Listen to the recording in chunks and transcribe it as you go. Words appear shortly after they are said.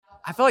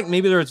I feel like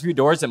maybe there was a few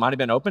doors that might have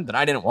been open that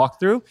I didn't walk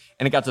through.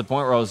 And it got to the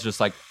point where I was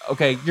just like,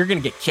 okay, you're going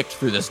to get kicked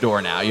through this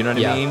door now. You know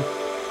what I mean?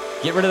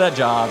 Get rid of that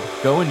job.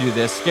 Go and do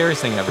this.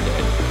 Scariest thing I ever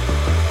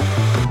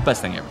did.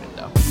 Best thing I ever did,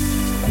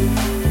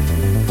 though.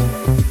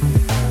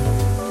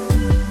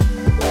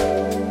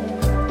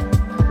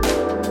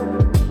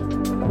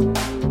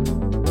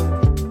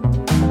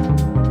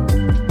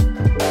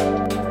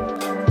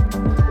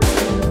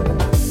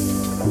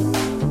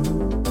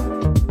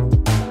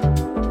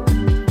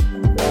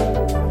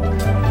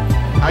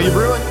 How you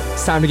brewing?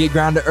 It's time to get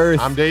ground to earth.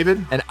 I'm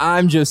David. And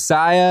I'm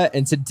Josiah.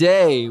 And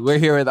today we're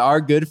here with our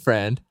good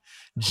friend,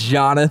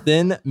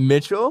 Jonathan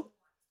Mitchell.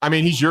 I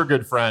mean, he's your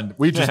good friend.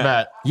 We just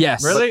met.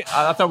 Yes. Really?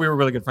 I thought we were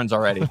really good friends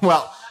already.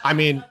 Well, I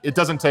mean, it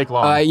doesn't take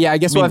long. Yeah, I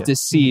guess we'll have to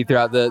see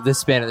throughout the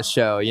span of the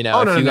show. You know,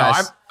 Oh, no, if you no,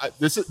 guys...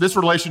 this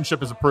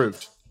relationship is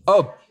approved.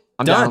 Oh,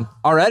 I'm done down.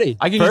 already.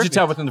 I can Perfect. usually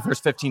tell within the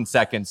first 15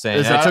 seconds. And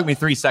Is it that- took me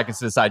 3 seconds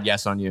to decide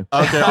yes on you.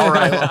 Okay, all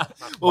right.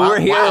 Well, we're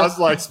here. Wow, it's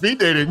like speed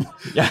dating.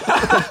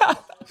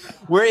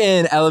 We're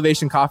in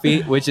Elevation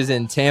Coffee, which is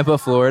in Tampa,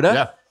 Florida.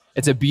 Yeah.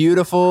 It's a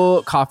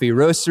beautiful coffee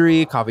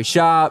roastery, coffee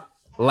shop,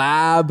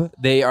 lab.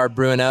 They are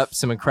brewing up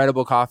some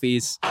incredible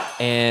coffees,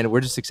 and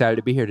we're just excited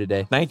to be here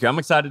today. Thank you. I'm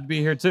excited to be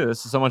here, too.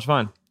 This is so much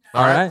fun.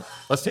 All right. right.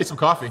 Let's taste some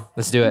coffee.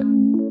 Let's do it.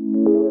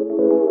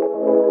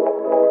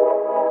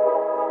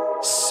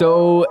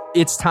 So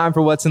it's time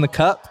for What's in the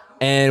Cup,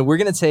 and we're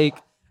going to take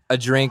a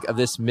drink of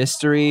this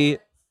mystery,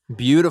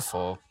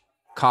 beautiful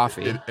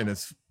coffee. And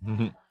it's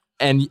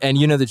And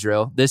you know the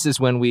drill. This is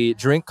when we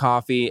drink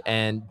coffee,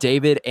 and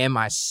David and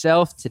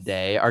myself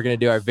today are going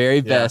to do our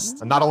very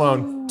best I'm not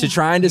alone. to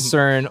try and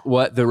discern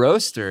what the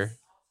roaster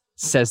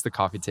says the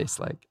coffee tastes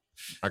like.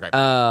 Okay.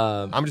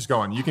 Um, I'm just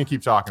going. You can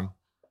keep talking.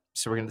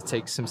 so we're going to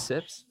take some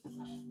sips.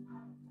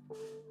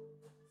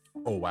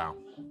 Oh, wow.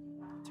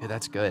 Dude,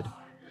 that's good.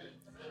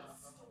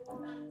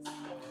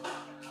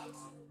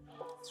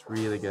 It's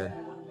really good.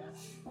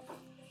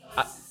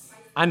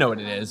 I know what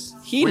it is.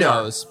 He We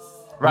are. knows.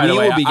 Right We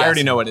away. will be I already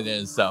guessing. know what it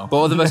is, so.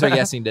 Both of us are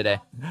guessing today.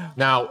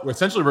 Now,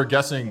 essentially, we're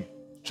guessing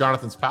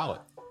Jonathan's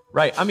palate.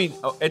 Right. I mean,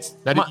 it's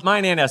Now, did-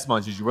 mine and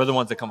Esmon's usually. We're the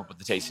ones that come up with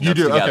the tasting You notes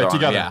do? together. Okay,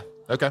 together. Yeah.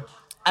 Okay.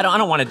 I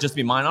don't want it just to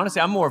be mine.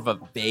 Honestly, I'm more of a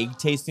vague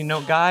tasting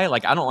note guy.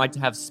 Like, I don't like to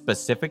have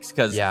specifics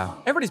because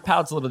everybody's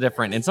palate's a little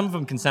different, and some of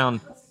them can sound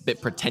a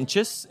bit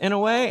pretentious in a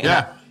way. And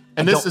Yeah.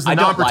 And I this don't- is a I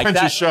don't like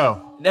non-pretentious that.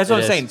 show. That's what It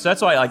I'm is. saying. So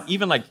that's why, like,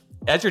 even like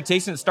as you're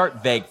tasting it,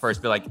 start vague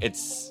first. Be like,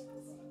 it's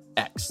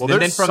X. Well, and then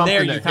there's from there,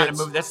 something you that kind of hits.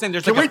 move. That's the thing.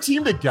 There's Can like we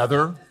team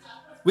together?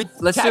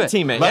 Let's do tag it.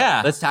 team it. Let-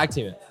 Yeah. Let's tag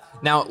team it.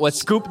 Now, what's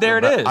Scoop. There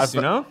it I've- is.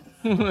 You know.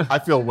 I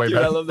feel way Dude,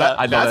 better. I love that.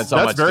 I love that so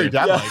that's much, very dude.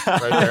 dad-like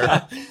right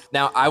there.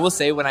 Now, I will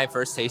say when I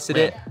first tasted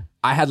it,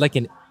 I had like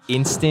an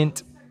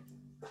instant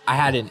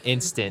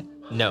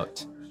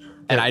note.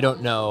 And I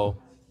don't know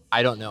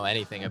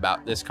anything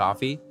about this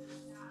coffee,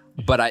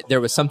 but there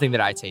was something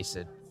that I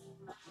tasted.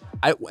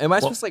 Am I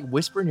supposed to like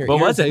whisper in your ear? What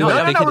was it? No, No,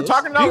 we're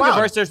talking out You can go loud.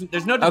 first.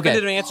 There's no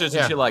definitive answers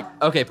Yeah. until like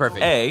Okay,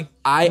 perfect. A.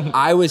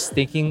 I was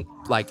thinking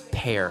like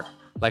pear,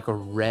 like a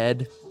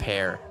red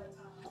pear.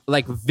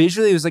 Like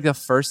visually, it was like the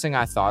first thing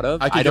I thought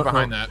of. I can don't get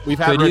behind know. that. We've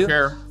had Could you?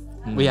 repair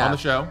We on have. the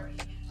show.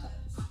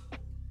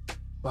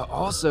 But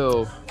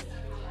also,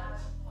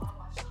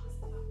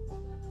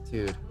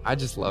 dude, I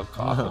just love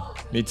coffee.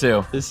 Me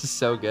too. This is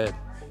so good.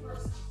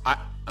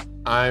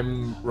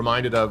 I'm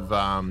reminded of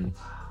I'm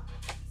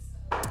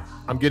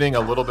getting a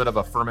little bit of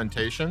a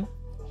fermentation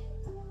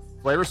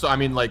flavor. So I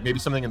mean, like maybe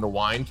something in the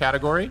wine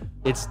category.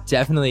 It's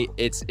definitely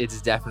it's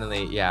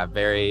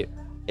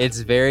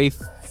very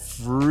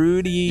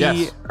fruity,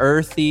 Yes.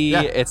 earthy.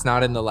 Yeah. It's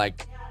not in the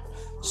like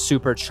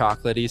super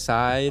chocolatey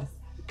side.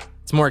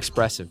 It's more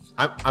expressive.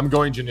 I'm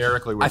going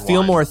generically with I feel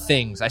wine. more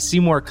things. I see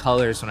more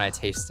colors when I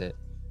taste it.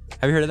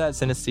 Have you heard of that?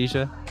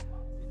 Synesthesia?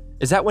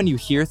 Is that when you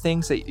hear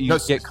things that you No,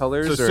 get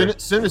colors? So or?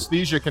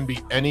 synesthesia can be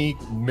any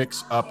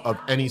mix up of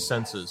any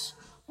senses.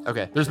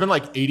 Okay. There's been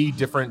like 80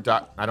 different.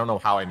 I don't know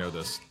how I know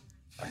this.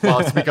 Well,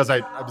 it's because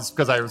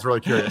I was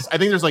really curious. I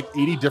think there's like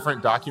 80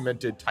 different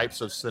documented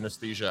types of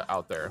synesthesia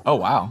out there. Oh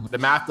wow. The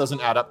math doesn't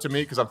add up to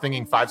me because I'm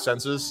thinking 5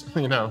 senses,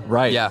 you know.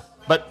 Right. Yeah.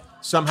 But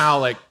somehow,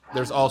 like,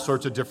 there's all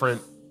sorts of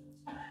different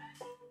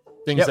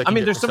things. Yeah, that I can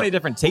mean, get there's so many mixed up.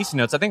 different tasting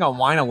notes. I think on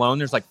wine alone,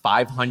 there's like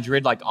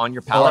 500 like on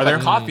your are palate. there?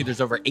 But coffee, there's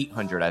over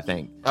 800, I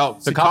think. Oh,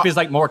 So see, coffee is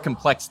like more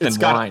complex than It's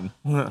got- wine.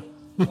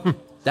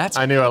 That's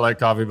I knew I like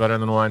coffee better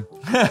than wine.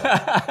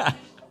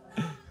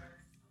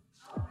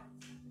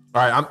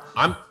 All right,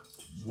 I'm.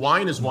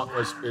 Wine is one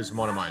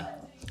of mine.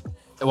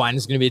 wine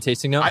is going to be a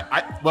tasting note.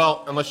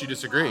 Well, unless you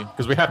disagree,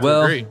 because we have to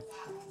Well, agree.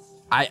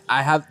 I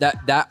have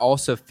that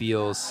also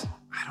feels,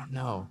 I don't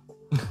know.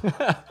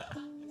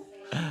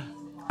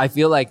 I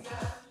feel like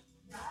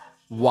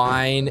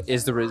wine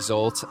is the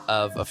result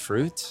of a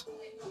fruit,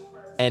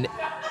 and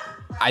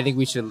I think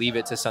we should leave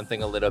it to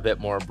something a little bit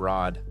more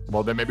broad.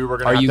 Well, then maybe we're Are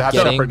gonna you have to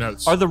have getting- separate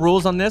notes. Are the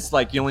rules on this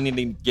like you only need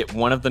to get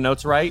one of the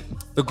notes right?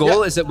 The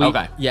goal is that we,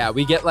 Okay.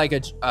 we get like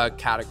a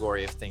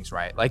category of things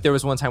right. Like there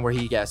was one time where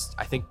he guessed,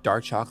 I think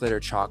dark chocolate or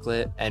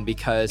chocolate, and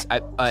because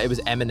it was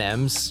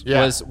M&M's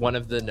was one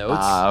of the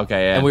notes.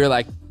 Okay, yeah. And we were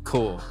like,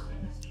 cool.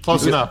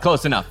 Close enough.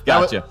 Close enough. That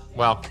was- Gotcha.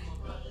 Well,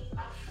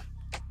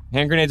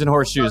 Hand grenades and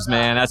horseshoes,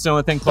 man. That's the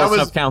only thing close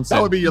enough counts. that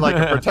would be like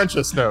a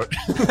pretentious note.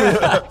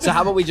 So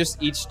how about we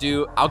just each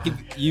do? I'll give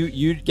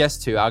you guess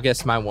 2. I'll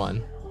guess my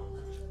 1.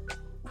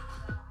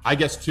 I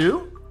guess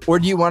 2. Or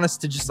do you want us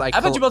to just like?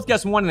 I bet you both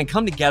guess one and then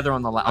come together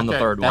on the Okay,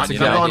 third that's one. a you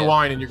good I'm know? going idea.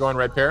 wine and you're going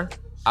red pear.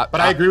 I-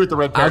 But I agree with the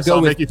red pear. I'll so go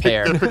I'll with make you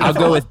pear. pick I'll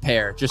go with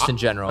pear, just in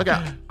general. Okay,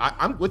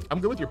 I'm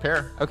good with your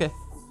pear. Okay.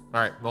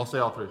 All right, we'll say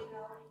all 3.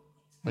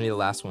 I need the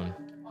last one.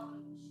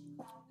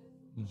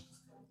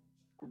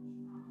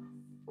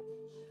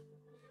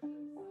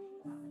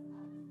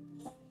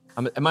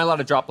 Am I allowed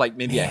to drop like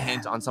maybe a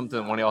hint on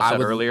something one of y'all I said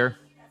would- earlier?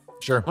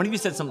 Sure. One of you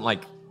said something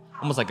like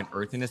almost like an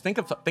earthiness. Think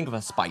of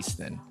a spice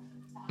then.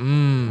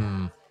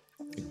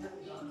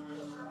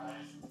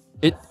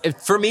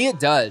 It for me it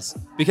does,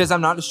 because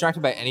I'm not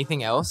distracted by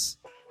anything else,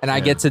 and I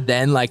get to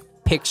then like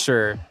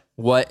picture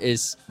what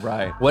is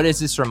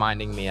this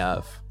reminding me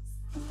of.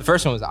 The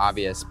first one was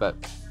obvious, but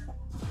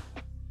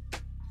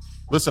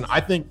Listen, I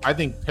think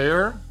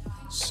pear,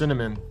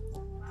 cinnamon,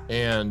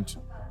 and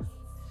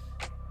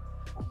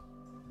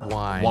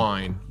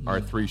wine are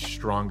 3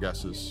 strong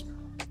guesses.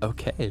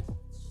 okay,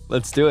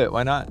 let's do it.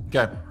 Why not?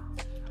 Okay. All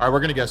right, we're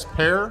gonna guess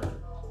pear,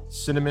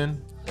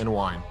 cinnamon, and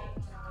wine.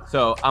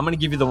 So I'm gonna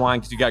give you the wine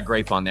because you got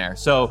grape on there.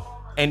 So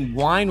and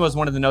wine was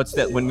one of the notes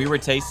that when we were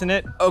tasting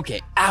it,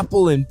 Okay,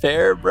 apple and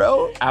pear,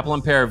 bro. apple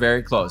and pear are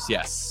very close.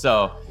 Yes.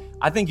 So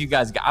I think you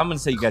guys got. I'm gonna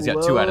say you guys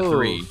got 2 out of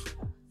 3.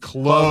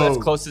 Well, that's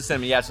close to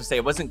cinnamon. Yeah, I was gonna say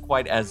it wasn't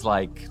quite as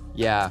like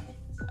Yeah.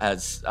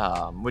 as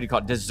what do you call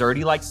it?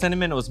 Desserty like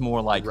cinnamon. It was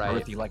more like Right.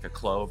 earthy like a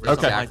clove. Or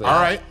Okay. something like Exactly. that.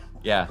 All right.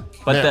 Yeah,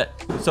 but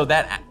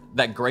Yeah.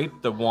 that grape,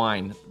 the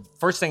wine.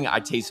 First thing I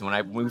tasted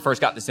when we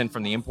first got this in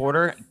from the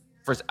importer.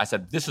 First, I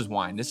said, "This is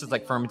wine. This is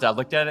like fermented." I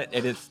looked at it.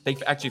 It is. They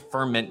actually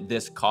ferment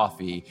this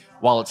coffee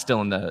while it's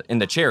still in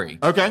the cherry.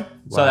 Okay.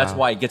 So that's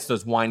why it gets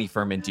those winey,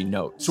 fermenty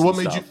notes. So what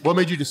and made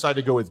stuff. you decide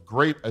to go with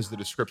grape as the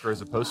descriptor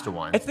as opposed to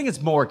wine? I think it's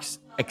more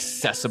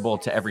accessible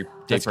to everyday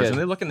That's person.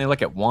 good. They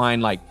look at wine.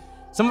 Like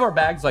some of our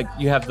bags, like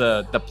you have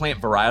the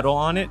plant varietal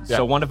on it. Yeah.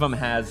 So one of them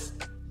has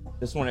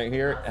this one right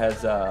here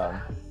has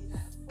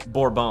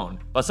Bourbon.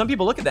 But some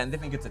people look at that and they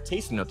think it's a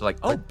tasting note. They're like,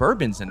 oh,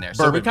 bourbon's in there.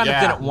 So we Bourbon, kind of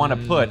yeah. didn't want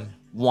to put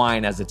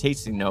wine as a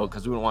tasting note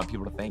because we don't want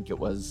people to think it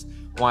was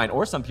wine.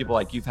 Or some people,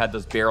 like you've had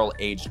those barrel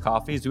aged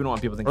coffees. We don't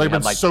want people to think Like you had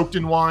been like soaked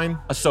in wine.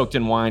 a soaked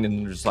in wine and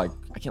they're just like,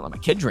 I can't let my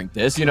kid drink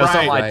this, Right,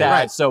 something like right, that.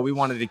 right. So we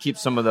wanted to keep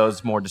some of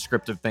those more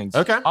descriptive things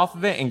Okay. off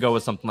of it and go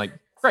with something like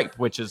grape,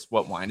 which is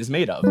what wine is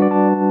made of.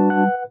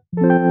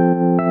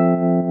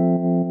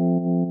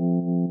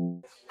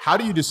 How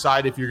do you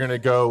decide if you're going to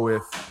go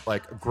with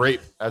like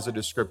grape as a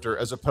descriptor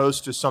as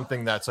opposed to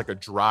something that's like a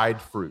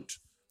dried fruit?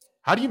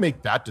 How do you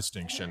make that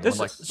distinction? There's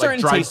When, like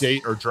certain dried taste-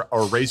 date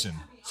or raisin?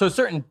 So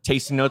certain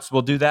tasting notes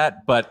will do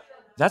that, but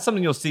that's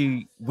something you'll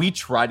see. We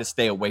try to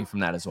stay away from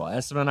that as well.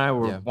 Esteban and I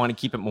want to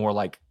keep it more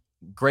like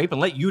grape and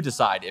let you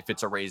decide if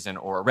it's a raisin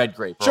or a red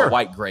grape or Sure. a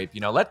white grape.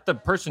 Let the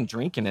person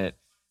drinking it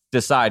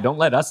decide. Don't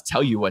let us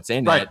tell you what's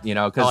in Right. it,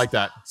 I because like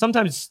that.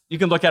 sometimes you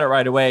can look at it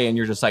right away and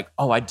you're just like,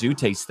 oh, I do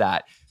taste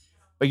that.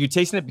 Are you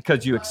tasting it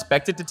because you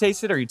expect it to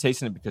taste it, or are you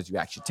tasting it because you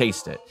actually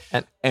taste it?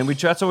 And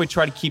that's why we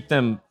try to keep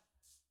them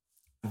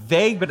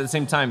vague, but at the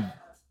same time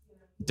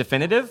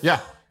definitive. Yeah.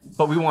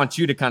 But we want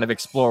you to kind of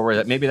explore where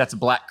that maybe that's a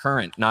black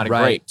currant, not a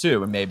Right. grape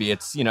too, and maybe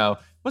it's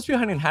most people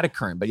haven't even had a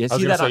currant, but you was see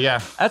gonna that. say,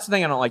 yeah. That's the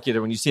thing I don't like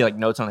either. When you see like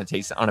notes on a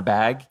taste on a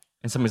bag,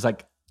 and somebody's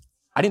like,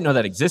 "I didn't know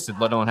that existed,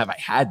 let alone have I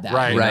had that."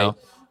 Right. you know? Right.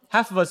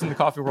 Half of us in the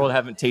coffee world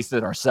haven't tasted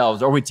it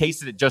ourselves, or we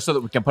tasted it just so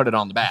that we can put it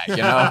on the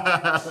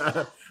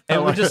bag,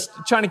 And we're just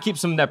trying to keep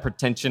some of that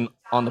pretension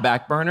on the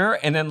back burner,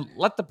 and then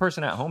let the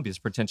person at home be as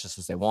pretentious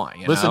as they want.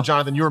 Listen,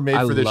 Jonathan, you were made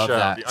I for this love show.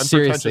 that. The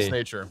unpretentious Seriously.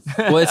 nature.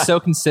 Well, it's so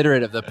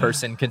considerate of the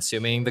person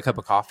consuming the cup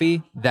of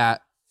coffee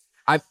that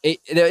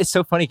it's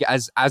so funny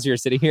as you're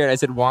sitting here and I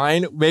said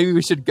wine. Maybe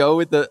we should go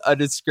with a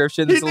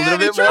description that's a little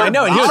bit more. I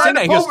know, and he He's was saying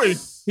trying that. to pull me.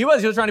 He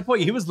was trying to pull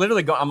you. He was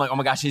literally going. I'm like, oh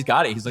my gosh, he's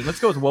got it. He's like, let's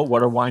go with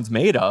what are wines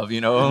made of?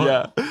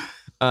 Yeah.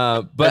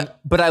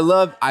 But I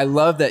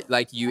love that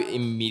like you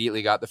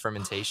immediately got the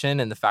fermentation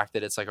and the fact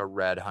that it's like a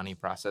red honey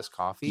processed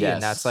coffee.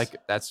 Yes. And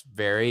that's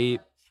very,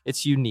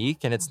 it's unique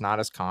and it's not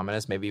as common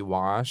as maybe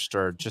washed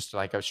or just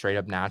like a straight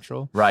up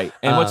natural. Right.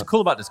 And what's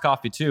cool about this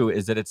coffee too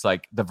is that it's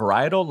like the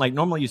varietal. Like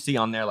normally you see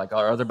on there, like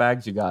our other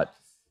bags, you got,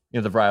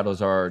 the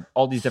varietals are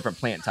all these different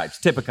plant types: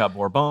 Typica,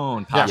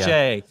 Bourbon,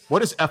 Pache.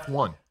 What is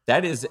F1?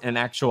 That is an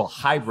actual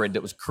hybrid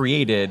that was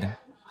created.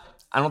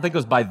 I don't think it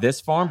was by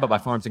this farm, but by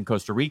farms in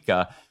Costa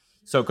Rica.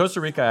 So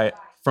Costa Rica,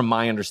 from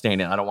my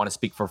understanding, I don't want to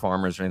speak for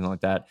farmers or anything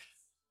like that,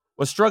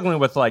 was struggling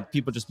with like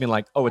people just being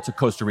like, oh, it's a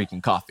Costa Rican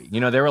coffee.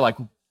 They were like,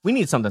 we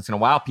need something that's going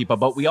to wow people,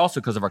 but we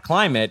also, because of our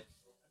climate,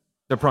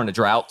 they're prone to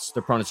droughts.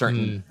 They're prone to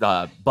certain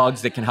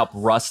bugs that can help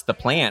rust the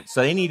plant.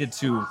 So they needed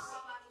to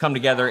come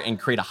together and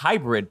create a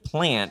hybrid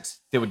plant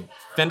that would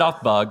fend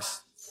off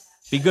bugs,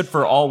 be good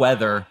for all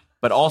weather,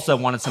 but also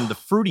wanted some of the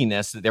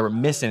fruitiness that they were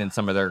missing in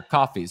some of their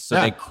coffees.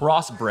 So they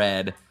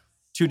crossbred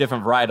 2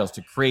 different varietals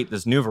to create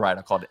this new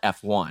varietal called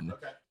F1.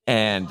 Okay.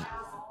 And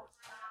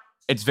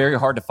it's very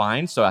hard to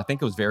find. So I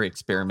think it was very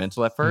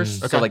experimental at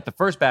first. So like the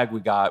first bag we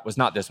got was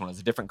not this one.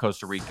 It's a different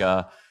Costa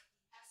Rica.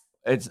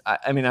 It's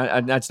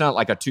not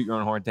like a toot your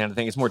own horn kind of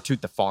thing. It's more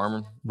toot the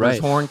farm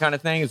horn kind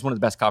of thing. It's one of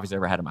the best coffees I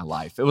ever had in my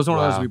life. It was one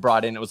of those we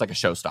brought in. It was like a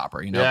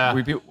showstopper, you know. Yeah.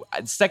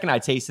 The second I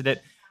tasted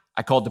it,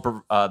 I called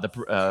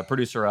the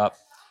producer up.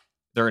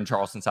 They're in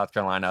Charleston, South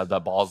Carolina. The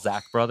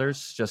Balzac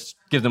brothers. Just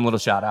give them a little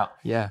shout out.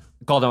 Yeah.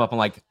 I called them up. I'm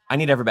like, I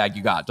need every bag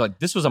you got. They're like,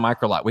 this was a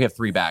micro lot. We have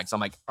 3 bags. I'm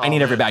like, I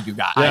need every bag you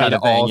got. Yeah, I need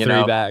all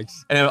 3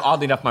 bags. And then,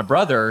 oddly enough, my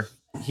brother,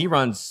 he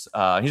runs.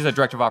 He's a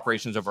director of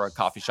operations over a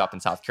coffee shop in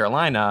South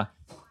Carolina.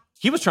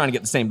 He was trying to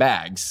get the same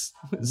bags.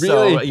 Really?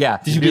 So, yeah.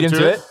 Did you beat him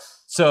to it?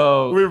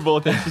 So we were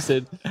both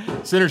interested.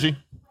 Synergy.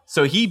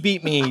 So he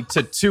beat me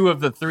to 2 of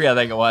the 3, I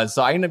think it was.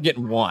 So I ended up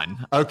getting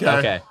 1.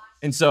 Okay.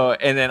 And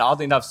then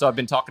oddly enough, so I've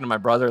been talking to my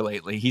brother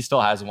lately. He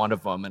still has one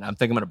of them, and I'm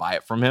thinking I'm going to buy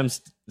it from him.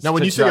 Now,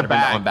 when you say a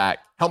bag,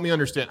 help me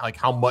understand, like,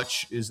 how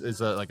much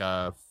is like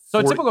a... So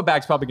a typical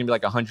bag's probably going to be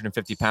like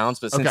 150 pounds,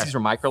 but since these were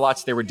micro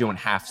lots, they were doing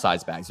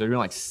half-size bags. They were doing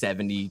like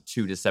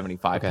 72 to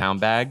 75-pound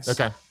bags.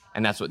 Okay.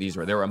 And that's what these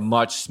were. They were a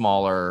much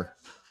smaller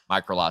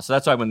micro lot. So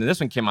that's why when this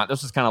one came out,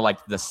 this was kind of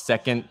like the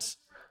second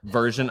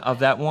version of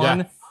that one.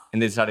 Yeah.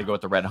 And they decided to go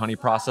with the red honey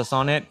process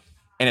on it.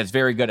 And it's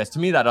very good. As to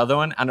me, that other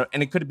one, and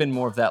it could have been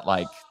more of that,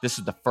 like, this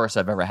is the first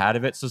I've ever had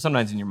of it. So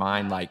sometimes in your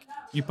mind, like,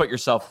 you put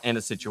yourself in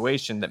a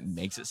situation that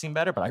makes it seem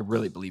better, but I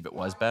really believe it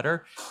was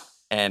better.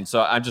 And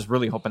so I'm just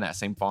really hoping that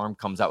same farm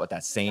comes out with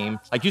that same,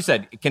 like you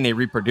said, can they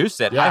reproduce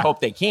it? Yeah. I hope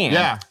they can.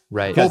 Yeah.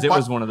 Right. Because it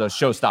was one of those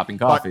show-stopping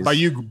coffees. By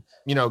you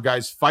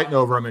guys fighting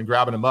over them and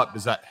grabbing them up,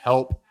 does that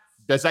help?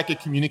 Does that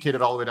get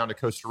communicated all the way down to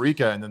Costa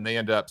Rica, and then they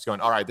end up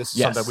going, all right, this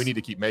is something we need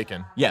to keep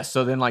making? Yes.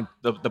 So then, like,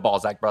 the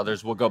Balzac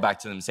brothers will go back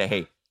to them and say,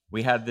 hey,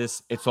 we had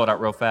this, it sold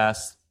out real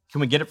fast. Can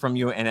we get it from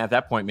you? And at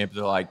that point, maybe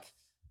they're like,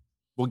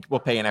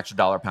 we'll pay an extra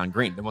 $1 a pound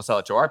green. Then we'll sell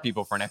it to our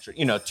people for an extra,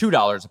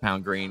 $2 a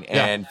pound green.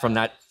 And from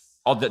that,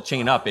 all the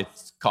chain up, it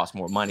costs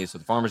more money. So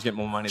the farmers get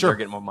more money, they're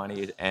getting more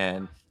money.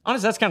 And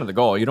honestly, that's kind of the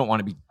goal. You don't want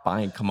to be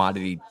buying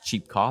commodity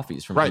cheap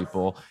coffees from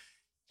people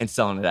and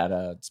selling it at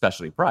a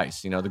specialty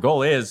price. The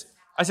goal is,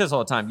 I say this all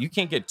the time, you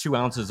can't get 2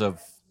 ounces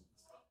of,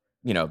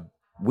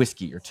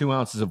 whiskey or 2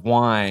 ounces of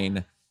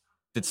wine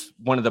that's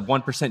one of the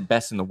 1%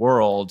 best in the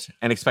world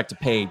and expect to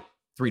pay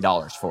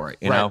 $3 for it,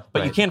 you know?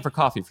 But you can for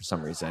coffee for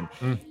some reason.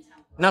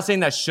 Not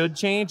saying that should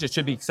change. It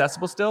should be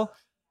accessible still,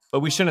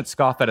 but we shouldn't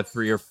scoff at a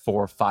 $3 or $4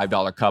 or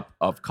 $5 cup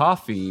of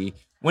coffee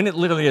when it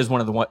literally is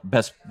one of the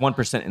best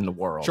 1% in the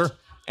world. Sure.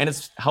 And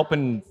it's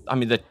helping. I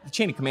mean, the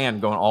chain of command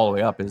going all the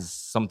way up is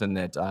something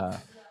that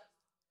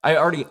I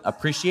already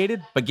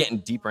appreciated, but getting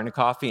deeper into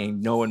coffee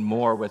and knowing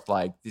more with,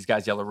 like, these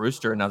guys, Yellow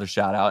Rooster, another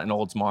shout out, and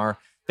Oldsmar.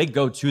 They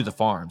go to the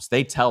farms.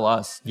 They tell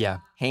us,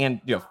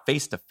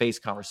 face-to-face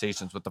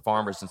conversations with the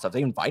farmers and stuff.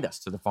 They invite us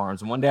to the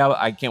farms. And one day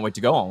I can't wait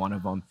to go on one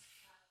of them.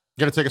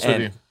 You got to take us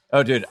with you.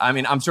 Oh, dude. I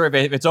mean, I'm sure if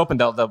it's open,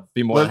 they'll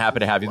be more than happy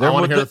to have you. I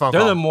want to hear the phone call.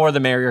 They're the more the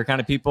merrier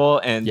kind of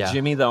people. And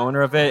Jimmy, the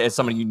owner of it, is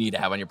somebody you need to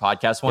have on your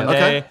podcast one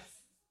day. Okay.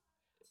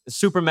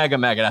 Super mega.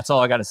 That's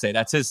all I got to say.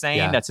 That's his saying.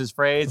 Yeah. That's his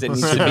phrase. It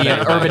needs to be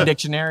an Urban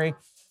Dictionary.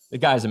 The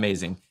guy's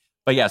amazing.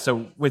 But yeah,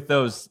 so with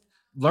those...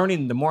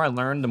 learning, the more I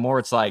learn, the more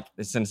it's like,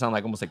 it's going to sound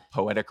like almost like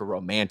poetic or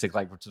romantic,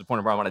 like to the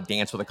point where I want to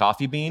dance with a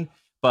coffee bean.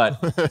 But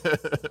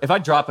if I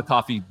drop a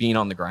coffee bean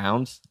on the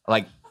ground,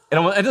 like, it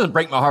doesn't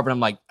break my heart, but I'm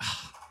like,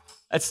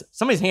 that's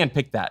somebody's hand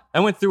picked that.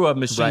 I went through a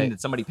machine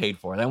that somebody paid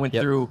for. I went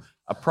through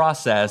a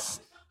process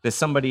that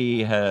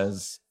somebody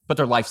has put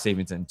their life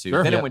savings into.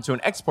 Sure. Then it went to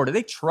an exporter.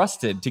 They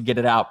trusted to get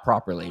it out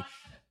properly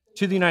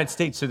to the United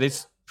States. So they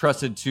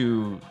trusted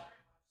to,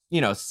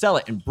 sell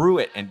it and brew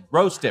it and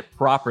roast it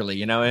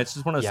properly, and it's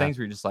just one of those things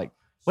where you're just like,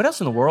 what else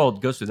in the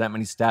world goes through that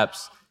many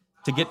steps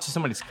to get to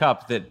somebody's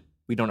cup that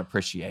we don't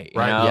appreciate,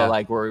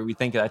 like where we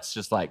think that's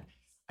just like,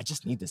 I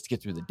just need this to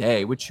get through the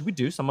day, which we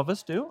do. Some of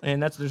us do.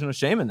 And there's no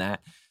shame in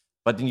that.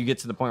 But then you get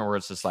to the point where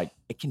it's just like,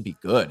 it can be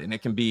good and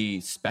it can be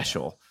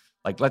special.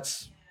 Like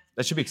that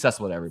should be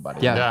accessible to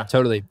everybody. Yeah,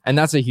 totally. And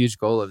that's a huge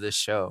goal of this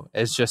show,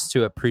 is just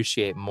to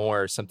appreciate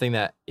more something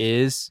that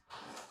is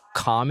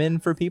common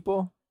for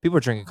people. People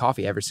are drinking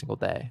coffee every single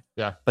day.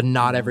 Yeah. But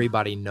not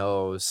everybody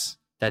knows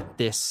that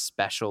this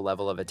special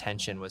level of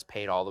attention was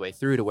paid all the way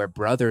through to where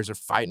brothers are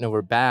fighting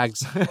over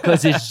bags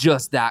because it's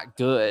just that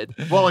good.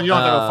 Well, and you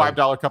don't have to have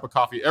a $5 cup of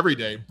coffee every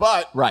day,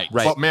 but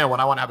But man,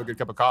 when I want to have a good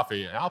cup of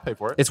coffee, I'll pay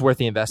for it. It's worth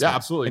the investment. Yeah,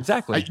 absolutely.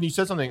 Exactly. You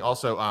said something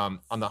also on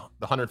the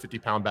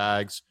 150-pound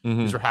bags. Mm-hmm.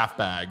 These are half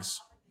bags.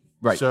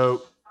 Right.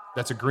 So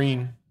that's a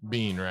green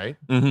bean, right?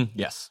 Mm-hmm.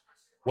 Yes.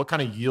 What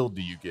kind of yield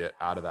do you get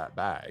out of that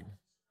bag?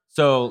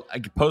 So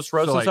like post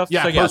roast and stuff.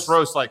 Yeah, so, post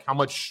roast. Like how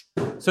much?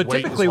 So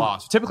weight is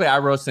lost? typically I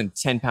roast in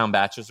 10-pound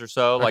batches or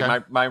so. Okay.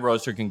 Like my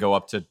roaster can go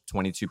up to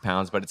 22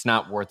 pounds, but it's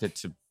not worth it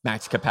to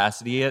max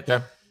capacity it.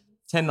 Okay.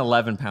 10 to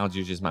 11 pounds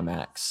usually is my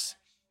max.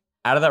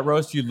 Out of that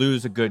roast, you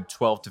lose a good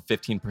 12 to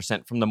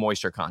 15% from the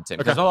moisture content.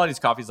 Because a lot of these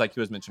coffees, like you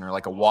was mentioning, are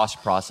like a wash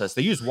process.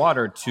 They use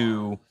water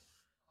to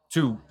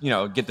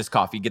get this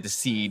coffee, get the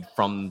seed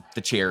from the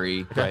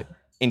cherry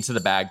into the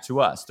bag to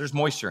us. There's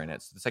moisture in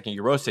it. So the second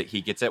you roast it,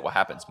 heat gets it. What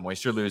happens?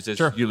 Moisture loses,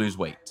 you lose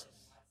weight.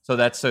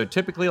 So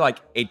typically like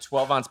a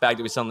 12-ounce bag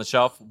that we sell on the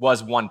shelf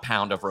was 1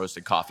 pound of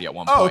roasted coffee at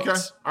one point. Oh, okay.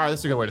 All right,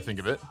 that's a good way to think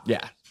of it.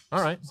 Yeah.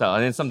 All right. So,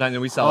 and then sometimes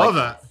we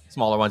sell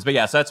smaller ones. But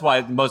yeah, so that's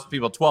why most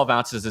people, 12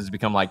 ounces has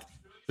become like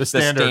the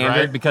standard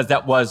right? Because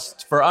that was,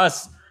 for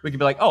us, we could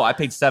be like, oh, I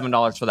paid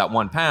 $7 for that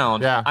 1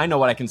 pound. Yeah. I know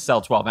what I can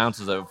sell 12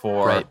 ounces of it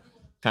for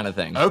kind of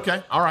thing.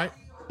 Okay. All right.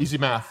 Easy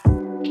math.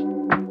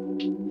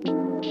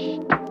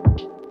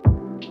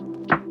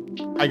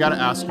 I got to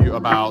ask you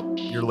about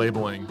your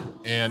labeling.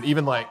 And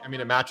even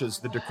it matches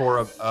the decor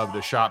of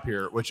the shop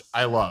here, which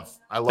I love.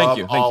 I love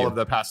all of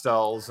the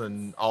pastels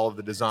and all of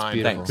the design.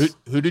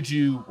 Who did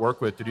you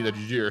work with to do that?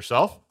 Did you do it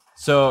yourself?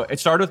 So it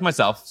started with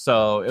myself.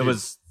 So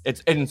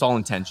it's all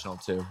intentional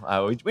too.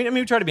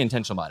 We try to be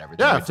intentional about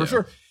everything. Yeah, for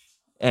sure.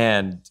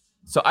 And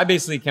so I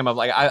basically came up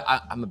like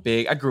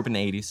I grew up in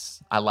the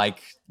 80s. I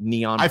like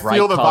neon bright I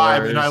feel the colors.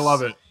 vibe and I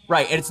love it.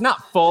 Right. And it's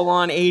not full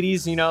on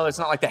 80s, it's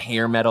not like the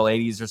hair metal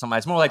 80s or something.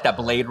 It's more like that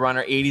Blade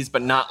Runner 80s,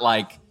 but not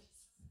like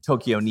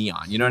Tokyo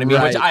Neon. You know what I mean?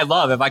 Right. Which I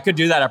love. If I could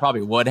do that, I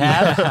probably would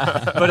have.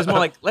 But it's more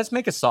like, let's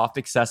make it soft,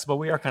 accessible.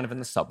 We are kind of in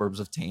the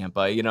suburbs of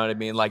Tampa. You know what I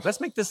mean? Like, let's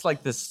make this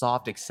like this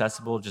soft,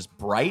 accessible, just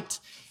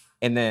bright.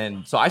 And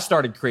then, so I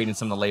started creating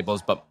some of the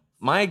labels, but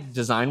my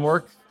design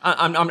work,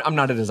 I'm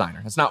not a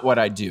designer. That's not what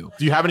I do.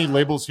 Do you have any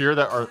labels here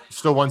that are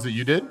still ones that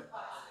you did?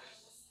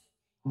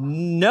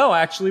 No,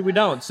 actually, we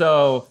don't.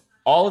 So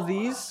all of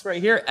these right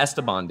here,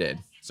 Esteban did.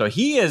 So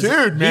he's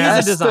a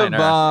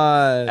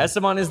designer.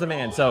 Esteban is the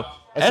man. So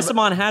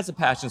Esteban has a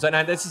passion. So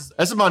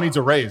Esteban needs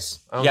a raise.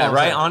 Yeah,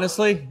 right.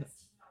 Honestly.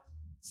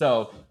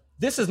 So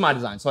this is my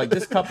design. So like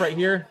this cup right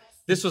here,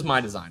 this was my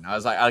design.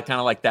 I kind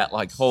of like that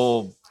like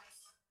whole,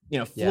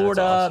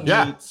 Florida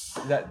meets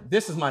that.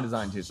 This is my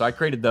design too. So I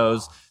created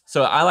those.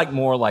 So I like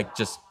more like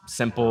just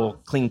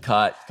simple, clean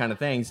cut kind of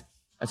things.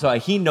 And so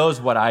he knows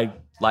what I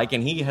like,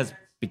 and he has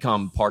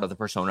become part of the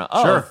persona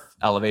of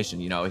Elevation.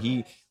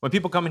 When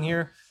people come in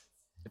here,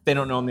 if they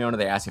don't know him, the owner,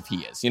 they ask if he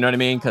is. You know what I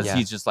mean? Because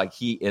he's just like,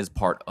 he is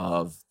part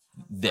of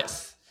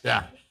this.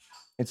 Yeah.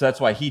 And so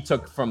that's why he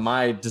took from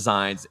my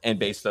designs and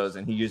based those,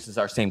 and he uses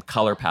our same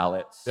color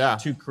palettes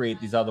to create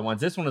these other ones.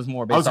 This one is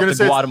more based off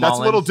the Guatemalan. That's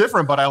a little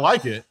different, but I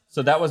like it.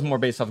 So that was more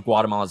based off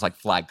Guatemala's like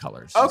flag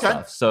colors. Okay.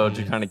 And stuff. So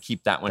to kind of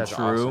keep that one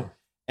true. Awesome.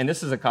 And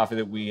this is a coffee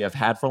that we have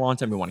had for a long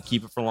time. We want to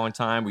keep it for a long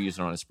time. We use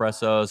it on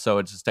espresso. So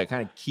it's just to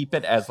kind of keep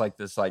it as like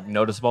this like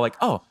noticeable, like,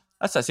 oh,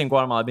 that's that same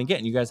Guatemala I've been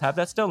getting. You guys have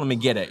that still? Let me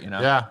get it,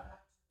 Yeah.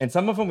 And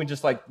some of them we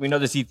just like, we know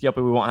this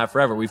Ethiopia we won't have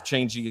forever. We've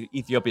changed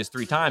Ethiopia's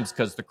 3 times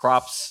because the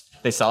crops,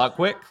 they sell out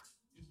quick.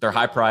 They're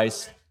high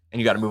priced. And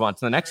you got to move on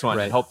to the next one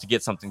and hope to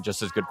get something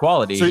just as good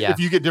quality. So if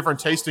you get different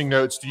tasting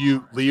notes, do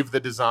you leave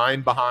the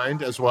design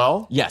behind as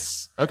well?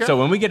 Yes. Okay. So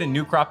when we get a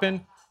new crop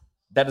in,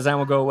 that design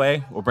will go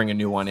away. We'll bring a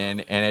new one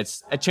in. And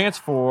it's a chance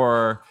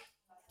for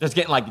just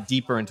getting like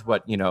deeper into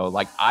what,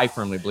 like I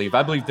firmly believe.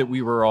 I believe that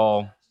we were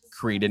all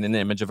created in the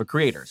image of a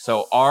creator.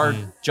 So our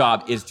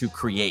job is to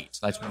create.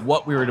 That's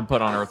what we were to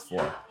put on earth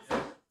for.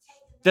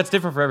 That's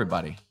different for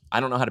everybody.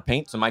 I don't know how to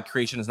paint, so my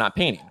creation is not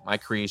painting. My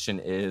creation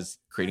is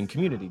creating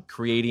community,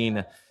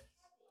 creating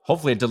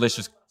hopefully a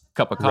delicious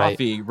cup of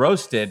coffee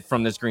roasted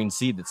from this green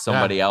seed that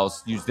somebody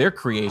else used their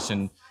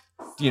creation,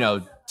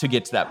 to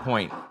get to that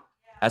point.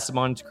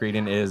 Esteban's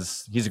creating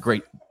he's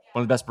one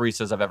of the best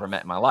baristas I've ever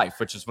met in my life,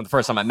 which is when the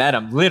first time I met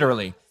him,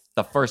 literally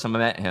the first time I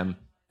met him.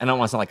 And I don't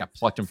want to sound like I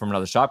plucked him from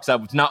another shop because that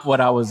was not what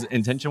I was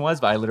intention was,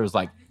 but I literally was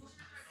like,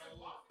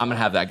 I'm going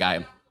to have that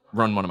guy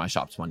run one of my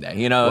shops one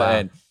day,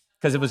 and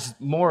because it was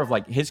more of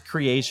like his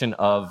creation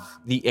of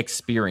the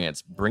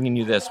experience, bringing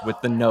you this with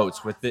the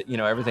notes, with the,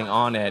 everything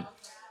on it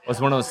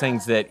was one of those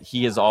things that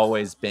he has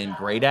always been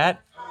great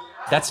at.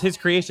 That's his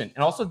creation.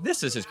 And also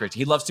this is his creation.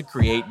 He loves to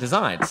create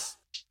designs.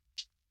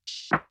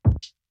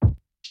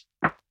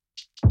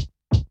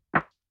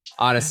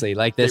 Honestly,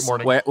 like this,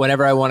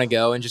 whenever I want to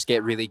go and just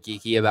get really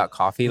geeky about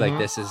coffee, like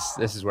this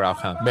is where I'll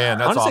come. Man,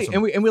 that's honestly,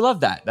 awesome. And we love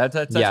that. That's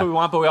what we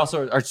want, but we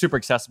also are super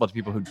accessible to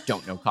people who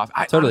don't know coffee.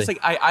 Honestly,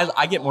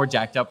 I get more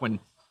jacked up when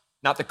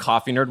not the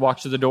coffee nerd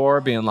walks through the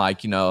door being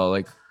like,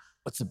 like,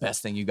 what's the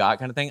best thing you got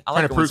kind of thing. I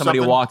like it when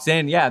somebody walks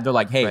in. Yeah, they're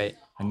like, hey,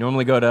 I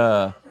normally go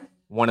to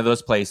one of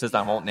those places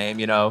I won't name,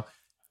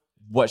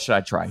 what should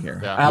I try here?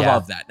 Yeah. I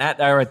love that. That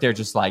right there,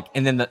 just like,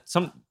 and then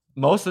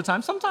most of the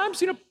time,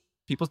 sometimes,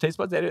 people's taste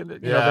buds,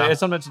 it's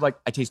sometimes like,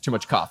 I taste too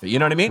much coffee. You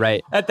know what I mean?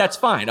 Right. That's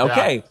fine.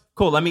 Okay,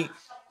 cool. Let me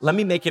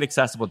make it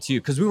accessible to you.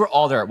 Because we were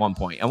all there at one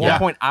point. At one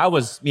point,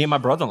 me and my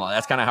brother-in-law,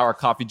 that's kind of how our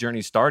coffee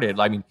journey started.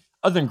 I mean,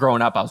 other than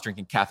growing up, I was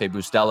drinking Cafe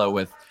Bustelo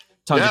with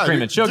tons of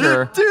cream and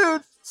sugar.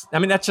 Dude. I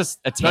mean, that's just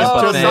a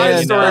Tampa thing.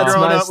 Nice story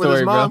growing up with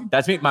his mom.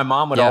 That's me. My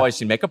mom would always,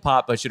 she'd make a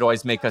pot, but she'd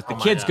always make us, the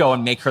kids go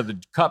and make her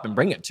the cup and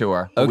bring it to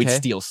her. Okay. We'd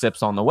steal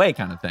sips on the way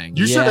kind of thing.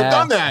 You should have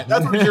done that.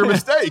 That's your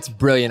mistake. It's a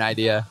brilliant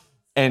idea.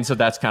 And so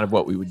that's kind of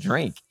what we would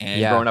drink.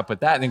 And growing up with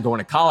that, and then going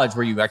to college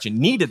where you actually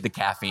needed the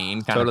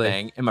caffeine kind of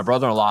thing. And my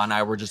brother-in-law and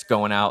I were just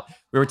going out.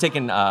 We were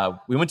taking,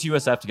 we went to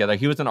USF together.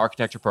 He was in an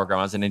architecture program.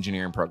 I was in an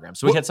engineering program.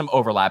 So we had some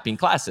overlapping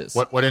classes.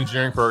 What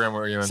engineering program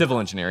were you in? Civil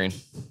engineering.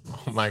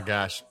 Oh my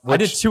gosh. I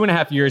did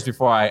 2.5 years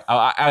before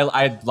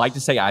I'd like to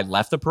say I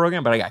left the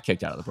program, but I got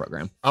kicked out of the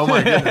program. Oh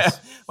my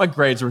goodness. My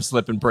grades were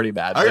slipping pretty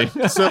badly.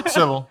 Okay.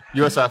 Civil,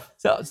 USF.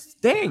 So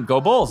dang,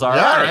 go Bulls. All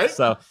right.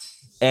 So,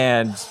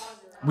 and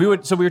we were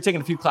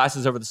taking a few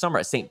classes over the summer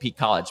at St. Pete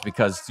College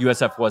because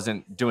USF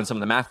wasn't doing some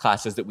of the math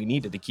classes that we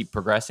needed to keep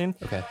progressing.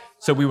 Okay.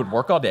 So we would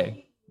work all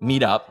day,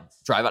 meet up,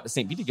 drive out to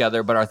St. Pete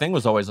together. But our thing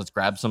was always, let's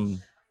grab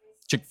some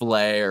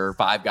Chick-fil-A or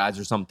Five Guys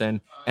or something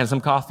and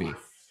some coffee.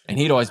 And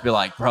he'd always be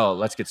like, bro,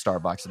 let's get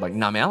Starbucks. I'm like,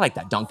 nah, man, I like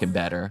that Dunkin'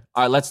 better.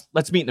 All right,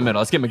 let's meet in the middle.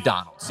 Let's get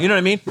McDonald's. You know what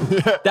I mean?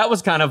 That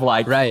was kind of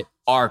like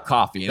our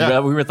coffee.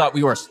 And we thought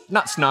we were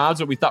not snobs,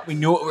 but we thought we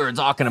knew what we were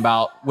talking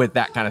about with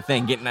that kind of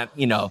thing. Getting that,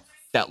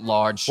 that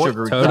large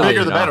sugary. The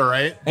bigger the better,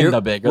 right? And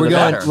the bigger the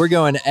better. We're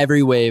going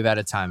every wave at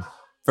a time.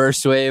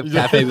 First wave,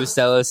 Cafe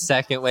Bustelo.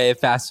 Second wave,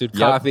 fast food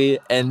coffee.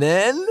 And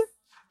then...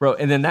 Bro,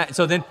 and then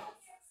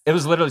it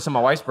was literally, so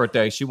my wife's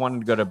birthday, she wanted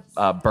to go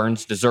to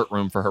Burns Dessert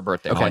Room for her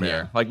birthday one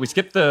year. Like, we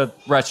skipped the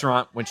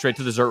restaurant, went straight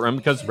to the dessert room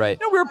because we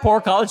were poor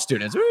college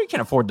students. We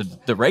can't afford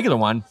the regular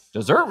one.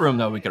 Dessert room,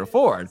 though, we could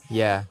afford.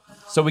 Yeah.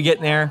 So we get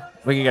in there.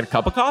 We can get a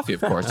cup of coffee,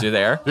 of course. You're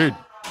there.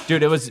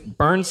 Dude, it was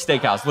Burns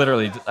Steakhouse.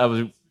 Literally,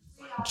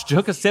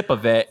 took a sip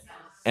of it,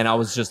 and I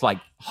was just like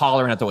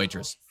hollering at the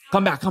waitress.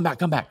 Come back.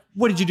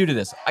 What did you do to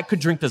this? I could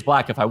drink this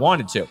black if I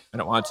wanted to. I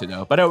don't want to,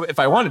 though. But if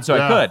I wanted to,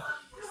 I could.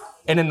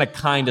 And in the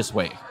kindest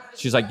way.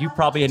 She's like, you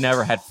probably had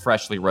never had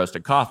freshly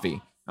roasted coffee.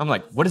 I'm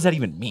like, what does that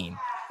even mean?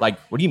 Like,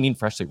 what do you mean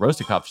freshly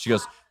roasted coffee? She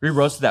goes, we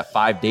roasted that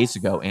 5 days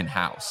ago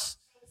in-house.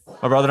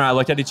 My brother and I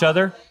looked at each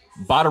other,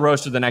 bought a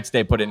roaster the next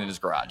day, put it in his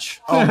garage.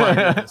 Oh, my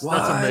goodness.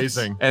 That's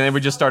amazing. And then we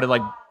just started,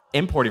 like,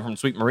 importing from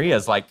Sweet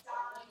Maria's, like,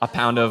 a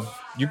pound of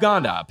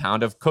Uganda, a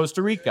pound of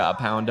Costa Rica, a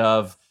pound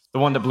of the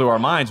one that blew our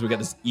minds. We got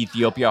this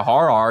Ethiopia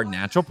Harar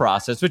natural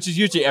process, which is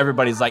usually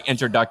everybody's, like,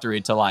 introductory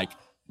to, like,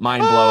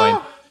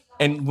 mind-blowing.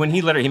 And when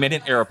he made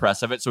an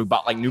AeroPress of it. So we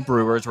bought like new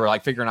brewers. We're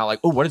like figuring out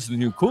like, oh, what is the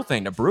new cool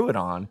thing to brew it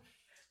on?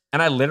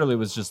 And I literally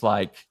was just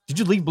like, did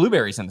you leave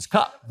blueberries in this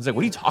cup? He's like,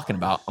 what are you talking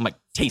about? I'm like,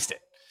 taste it.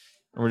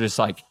 And we're just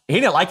like, he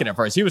didn't like it at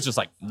first. He was just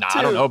like, nah,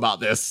 I don't know about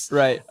this.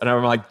 Right. And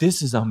I'm like,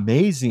 this is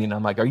amazing. And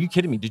I'm like, are you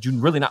kidding me? Did you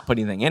really not put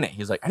anything in it?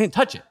 He's like, I didn't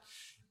touch it.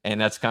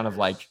 And that's kind of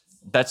like,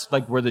 that's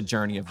like where the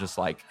journey of just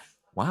like,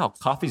 wow,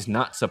 coffee's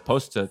not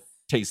supposed to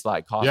taste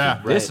like coffee.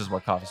 Yeah, this is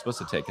what coffee's supposed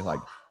to take. It's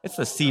like, it's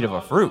the seed of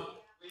a fruit.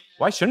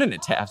 Why shouldn't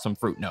it have some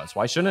fruit notes?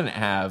 Why shouldn't it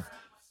have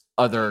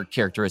other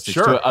characteristics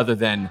to it other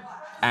than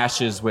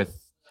ashes with,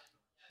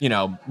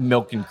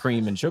 milk and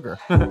cream and sugar?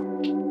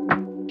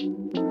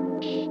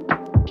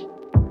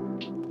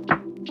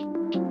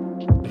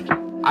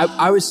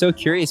 I was so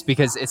curious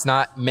because it's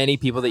not many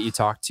people that you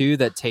talk to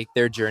that take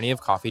their journey of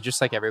coffee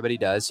just like everybody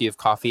does. You have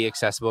coffee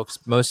accessible because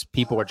most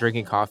people are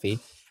drinking coffee.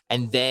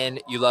 And then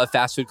you love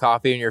fast food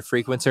coffee and you're a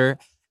frequenter.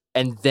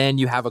 And then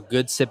you have a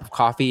good sip of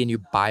coffee and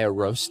you buy a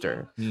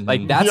roaster. Mm-hmm.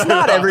 Like, that's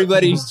not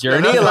everybody's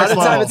journey. A lot of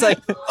time it's like,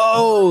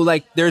 oh,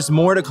 like there's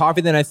more to coffee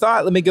than I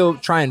thought. Let me go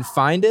try and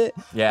find it.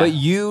 Yeah. But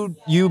you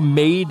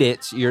made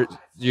it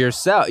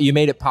yourself. You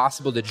made it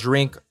possible to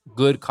drink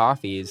good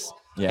coffees.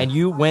 Yeah. And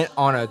you went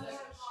on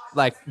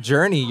a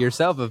journey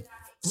yourself of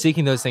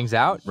seeking those things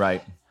out.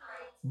 Right.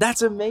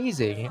 That's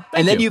amazing.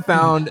 And then you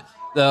found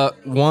the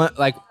one,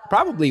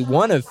 probably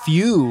one of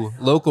few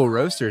local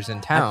roasters in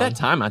town. At that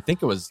time, I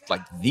think it was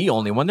the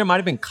only one. There might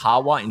have been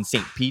Kawa in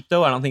St. Pete,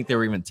 though. I don't think they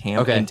were even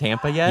in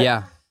Tampa yet.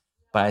 Yeah.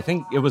 But I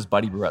think it was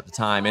Buddy Brew at the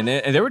time. And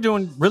they were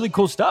doing really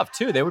cool stuff,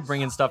 too. They would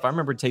bring in stuff. I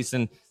remember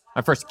tasting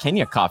my first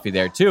Kenya coffee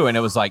there, too. And it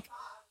was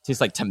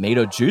tastes like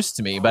tomato juice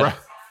to me. But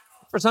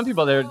for some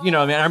people, I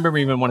remember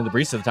even one of the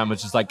baristas at the time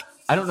was just like,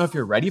 I don't know if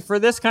you're ready for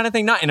this kind of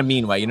thing. Not in a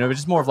mean way, but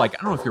just more of I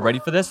don't know if you're ready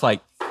for this.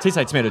 Tastes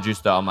like tomato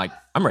juice, though. I'm like,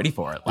 I'm ready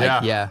for it.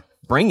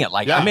 Bring it.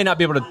 I may not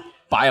be able to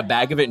buy a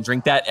bag of it and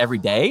drink that every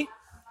day,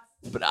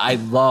 but I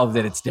love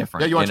that it's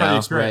different. Yeah, you want to try the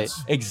experience.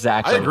 Right.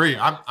 Exactly. I agree.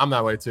 I'm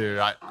that way too.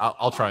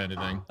 I'll try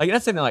anything.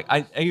 That's something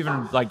I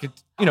even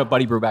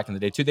Buddy Brew back in the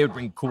day too. They would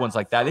bring cool ones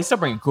like that. They still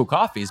bring cool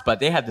coffees, but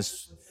they had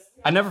this.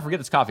 I never forget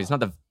this coffee. It's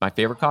not my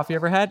favorite coffee I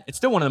ever had. It's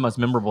still one of the most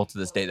memorable to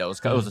this day though.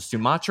 It was a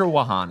Sumatra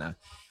Wahana.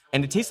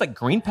 And it tastes like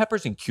green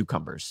peppers and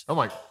cucumbers. Oh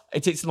my!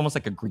 It tastes almost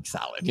like a Greek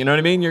salad. You know what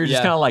I mean? You're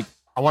just kind of like,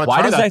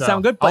 why does that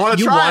sound good? But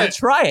you want to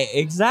try it.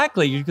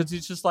 Exactly. Because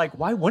it's just like,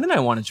 why wouldn't I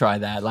want to try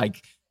that?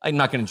 I'm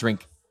not going to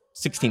drink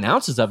 16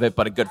 ounces of it,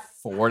 but a good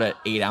 4 to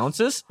 8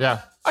 ounces.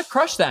 Yeah. I'd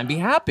crush that and be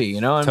happy,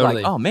 And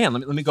totally. like, oh man,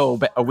 let me go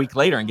a week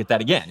later and get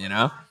that again,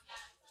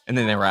 And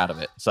then they were out of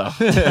it. So,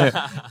 man,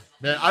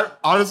 I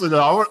honestly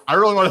though, I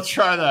really want to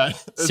try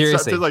that.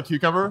 Seriously, it like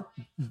cucumber.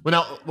 But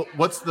now,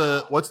 what's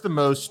the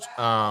most?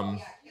 I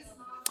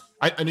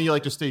know you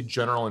like to stay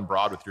general and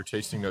broad with your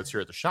tasting notes here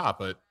at the shop,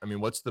 but I mean,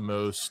 what's the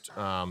most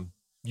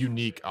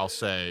unique? I'll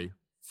say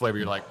flavor.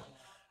 You're like,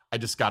 I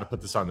just got to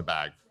put this on the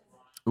bag.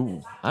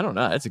 Ooh, I don't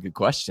know. That's a good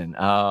question.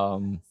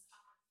 Dang,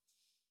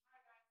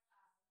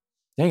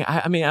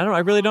 I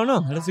really don't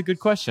know. That's a good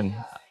question.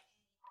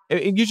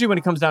 Usually when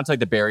it comes down to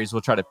like the berries,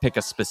 we'll try to pick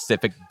a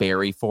specific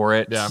berry for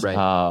it. Yeah,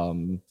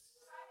 right.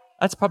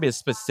 That's probably as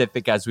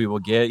specific as we will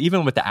get.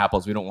 Even with the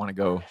apples, we don't want to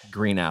go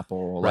green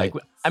apple. Right.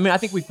 Like, I mean, I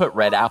think we put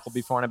red apple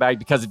before in a bag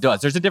because it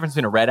does. There's a difference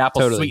between a red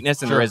apple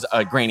sweetness and there is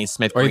a Granny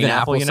Smith or green even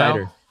apple,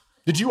 cider.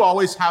 Did you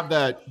always have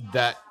that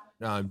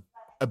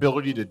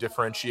ability to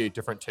differentiate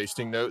different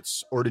tasting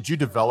notes, or did you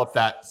develop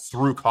that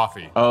through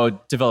coffee? Oh,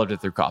 developed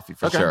it through coffee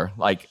for sure.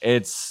 Like I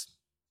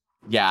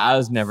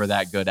was never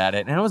that good at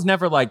it. And I was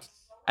never like,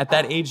 at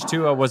that age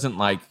too, I wasn't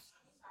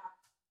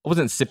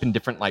sipping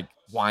different like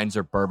wines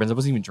or bourbons. I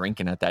wasn't even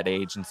drinking at that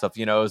age and stuff,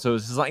 So it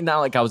was just like, not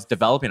like I was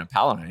developing a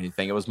palate or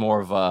anything. It was more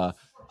of I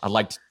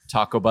liked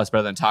Taco Bus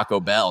better than Taco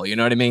Bell. You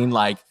know what I mean?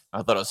 Like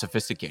I thought it was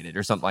sophisticated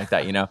or something like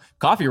that,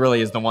 Coffee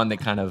really is the one that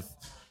kind of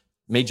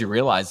made you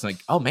realize like,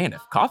 oh man,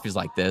 if coffee's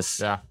like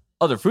this,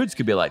 other foods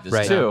could be like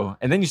this too.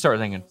 And then you start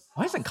thinking,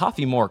 why isn't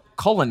coffee more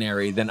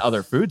culinary than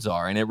other foods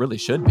are? And it really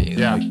should be.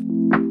 Yeah. Like,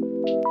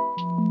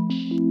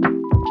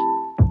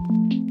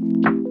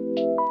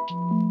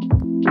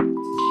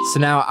 So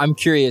now I'm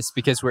curious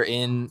because we're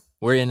in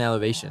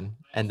Elevation,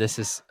 and this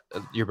is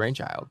your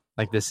brainchild.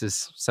 Like this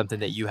is something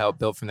that you helped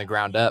build from the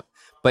ground up.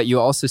 But you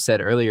also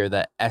said earlier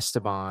that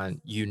Esteban,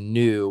 you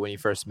knew when you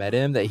first met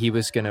him that he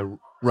was going to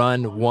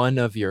run one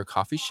of your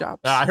coffee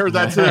shops. I heard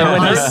that too.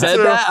 And when you said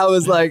that, I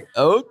was like,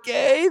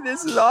 okay,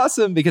 this is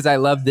awesome because I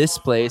love this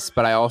place,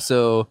 but I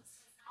also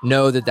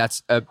know that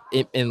that's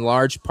in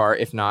large part,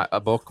 if not a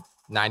bulk,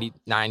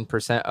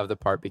 99% of the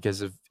part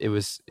because of it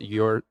was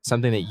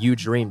something that you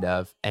dreamed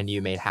of and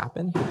you made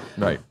happen.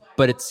 Right.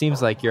 But it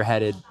seems like you're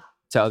headed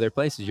to other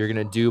places. You're going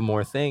to do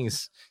more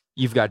things.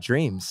 You've got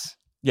dreams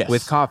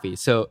with coffee.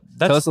 So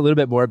tell us a little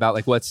bit more about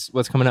like what's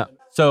coming up.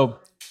 So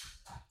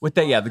with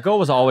that, the goal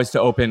was always to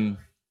open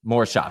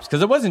more shops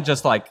because it wasn't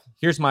just like,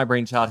 here's my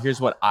brainchild. Here's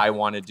what I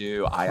want to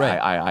do.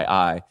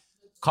 I.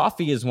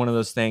 Coffee is one of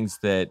those things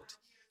that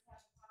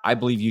I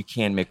believe you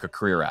can make a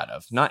career out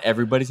of. Not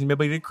everybody's going to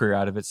be able to get a career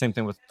out of it. Same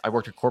thing with, I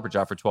worked a corporate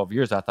job for 12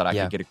 years. I thought I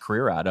could get a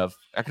career out of.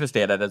 I could have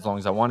stayed at it as long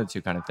as I wanted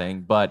to kind of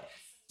thing. But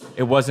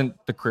it wasn't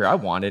the career I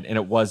wanted. And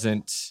it was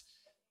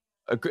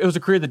a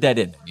career that dead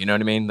ended. You know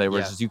what I mean?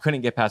 You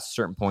couldn't get past a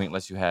certain point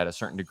unless you had a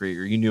certain degree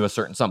or you knew a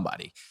certain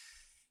somebody.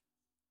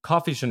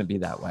 Coffee shouldn't be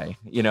that way,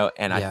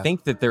 And I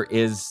think that there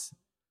is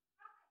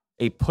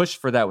a push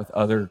for that with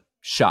other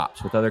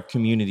shops, with other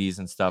communities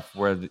and stuff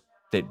where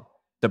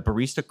the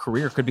barista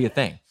career could be a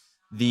thing.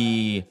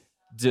 The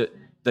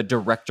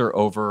director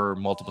over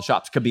multiple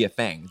shops could be a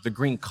thing. The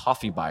green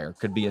coffee buyer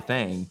could be a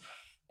thing.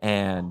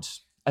 And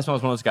Esteban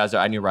was one of those guys that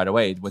I knew right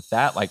away. With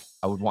that, like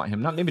I would want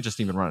him not maybe just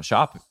even run a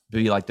shop,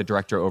 be like the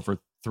director over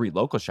 3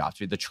 local shops,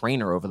 be the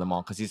trainer over them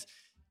all because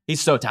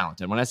he's so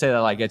talented. When I say that,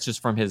 like it's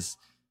just from his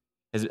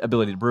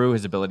ability to brew,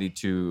 his ability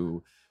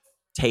to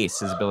taste,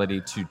 his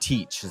ability to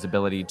teach, his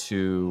ability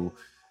to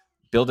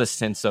build a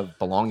sense of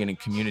belonging and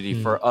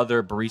community for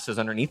other baristas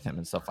underneath him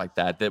and stuff like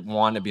that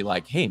want to be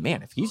like, hey,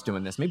 man, if he's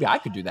doing this, maybe I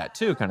could do that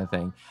too kind of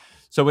thing.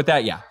 So with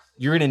that,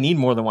 you're going to need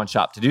more than one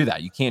shop to do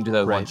that. You can't do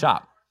that with one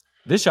shop.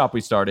 This shop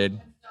we started,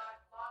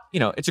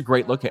 it's a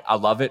great look. I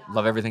love it.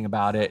 Love everything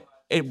about it.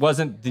 It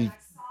wasn't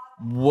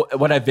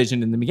what I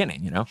visioned in the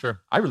beginning,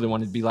 Sure. I really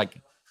wanted to be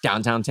like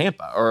downtown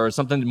Tampa or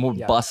something more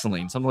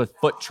bustling, something with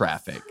foot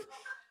traffic.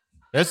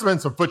 There's been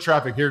some foot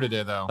traffic here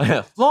today,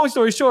 though. Long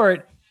story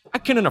short, I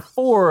couldn't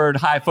afford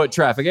high foot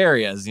traffic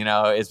areas,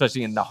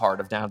 especially in the heart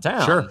of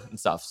downtown and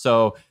stuff.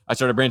 So I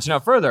started branching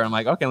out further. I'm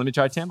like, okay, let me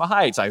try Tampa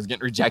Heights. I was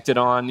getting rejected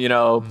on,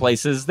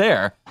 places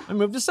there. I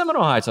moved to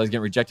Seminole Heights. I was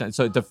getting rejected.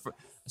 So I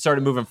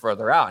started moving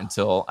further out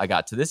until I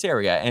got to this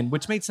area, and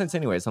which made sense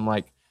anyways. I'm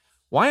like,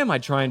 why am I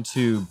trying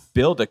to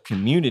build a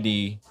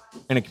community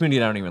in a community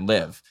that I don't even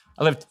live?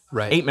 I lived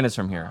 8 minutes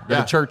from here. I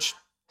go to church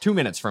 2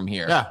 minutes from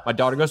here. Yeah. My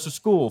daughter goes to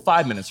school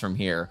 5 minutes from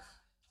here.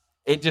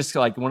 It just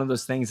like one of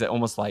those things that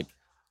almost like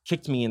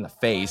kicked me in the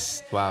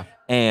face. Wow.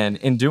 And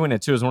in doing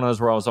it too, it was one of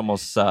those where I was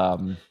almost,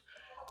 whether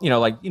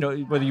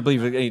you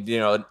believe,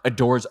 a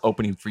door's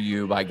opening for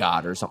you by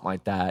God or something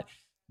like that,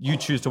 you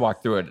choose to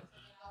walk through it.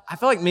 I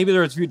feel like maybe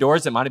there was a few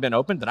doors that might have been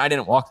open that I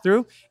didn't walk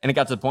through. And it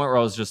got to the point where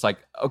I was just like,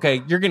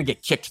 okay, you're going to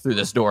get kicked through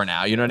this door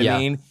now. You know what I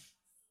mean?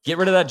 Get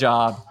rid of that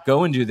job.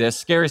 Go and do this.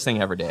 Scariest thing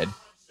I ever did.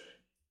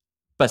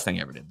 Best thing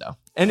I ever did, though.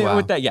 And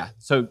with that,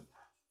 so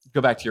go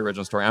back to your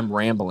original story. I'm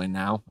rambling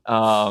now.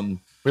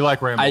 We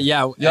like ramble.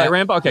 You like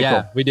ramble? Okay,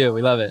 cool. We do.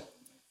 We love it.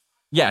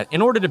 Yeah,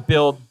 in order to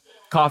build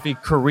coffee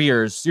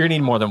careers, you're going to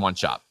need more than one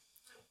shop.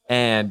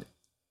 And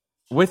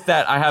with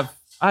that, I have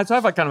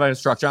like kind of a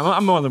structure.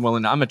 I'm more than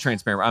willing. I'm more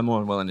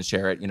than willing to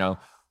share it.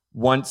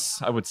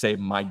 once I would say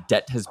my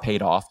debt has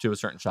paid off to a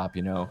certain shop,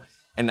 you know,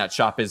 and that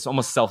shop is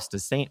almost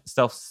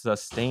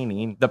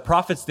self-sustaining, the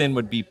profits then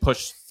would be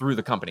pushed through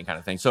the company kind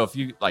of thing. So if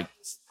you like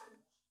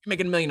you're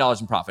making $1 million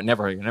in profit,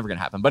 never going to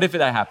happen. But if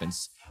that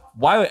happens,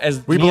 why,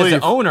 as the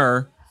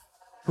owner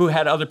who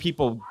had other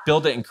people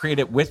build it and create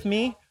it with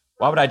me,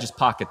 why would I just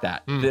pocket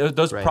that?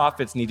 Those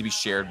profits need to be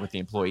shared with the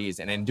employees.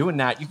 And in doing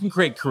that, you can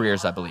create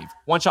careers, I believe.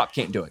 One shop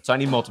can't do it. So I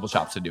need multiple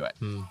shops to do it.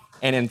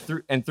 And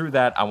through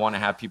that, I want to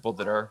have people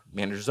that are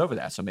managers over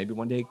that. So maybe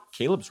one day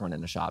Caleb's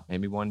running a shop.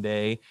 Maybe one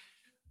day.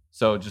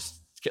 So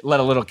just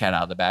let a little cat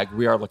out of the bag.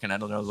 We are looking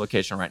at another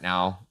location right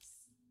now,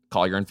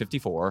 Collier in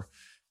 54.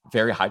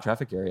 Very high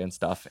traffic area and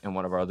stuff. And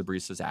one of our other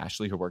baristas,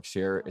 Ashley, who works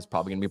here, is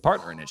probably going to be a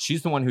partner in it.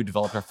 She's the one who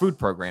developed our food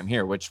program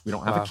here, which we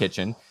don't have a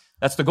kitchen.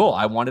 That's the goal.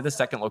 I wanted a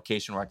second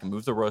location where I can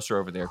move the roaster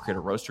over there, create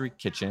a roastery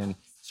kitchen,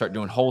 start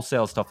doing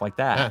wholesale stuff like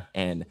that. Yeah.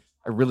 And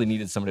I really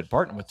needed somebody to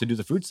partner with to do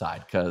the food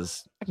side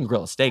because I can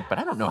grill a steak, but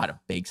I don't know how to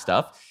bake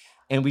stuff.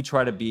 And we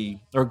try to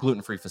be a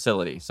gluten-free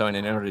facility. So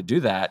in order to do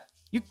that,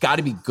 you got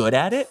to be good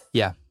at it.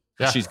 Yeah.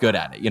 She's good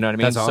at it. You know what I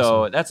mean? That's awesome.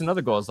 So that's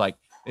another goal is like,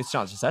 it's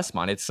not just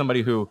Esteban. It's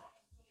somebody who,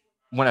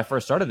 when I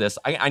first started this,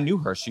 I knew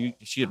her. She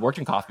had worked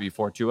in coffee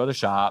before, 2 other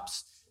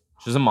shops.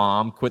 She was a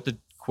mom, quit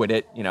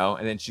it, you know,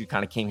 and then she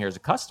kind of came here as a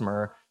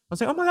customer. I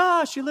was like, oh my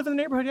gosh, you live in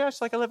the neighborhood? Yeah,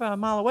 she's like, I live a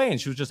mile away. And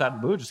she was just out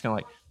of the blue, just kind of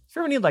like, if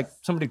you ever need like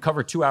somebody to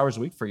cover 2 hours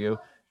a week for you,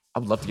 I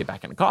would love to get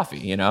back into coffee,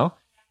 you know?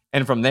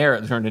 And from there,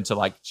 it turned into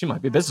like, she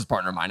might be a business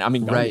partner of mine. I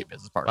mean, right. Be a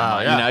business partner of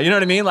mine, you know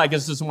what I mean? Like,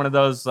 it's just one of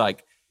those,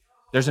 like,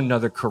 there's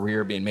another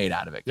career being made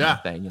out of it kind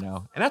of thing, you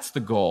know? And that's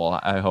the goal,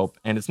 I hope.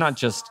 And it's not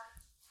just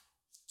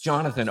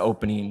Jonathan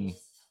opening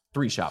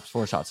 3 shops,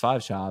 4 shops,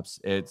 5 shops.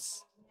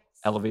 It's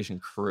Elevation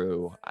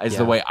Crew is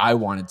the way I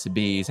want it to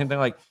be. Same thing,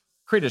 like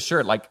create a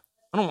shirt. Like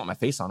I don't want my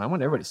face on it. I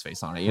want everybody's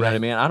face on it. You know what I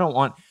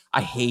mean?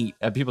 I hate,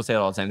 people say it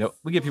all the time.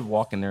 We get people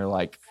walking there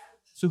like,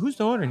 so who's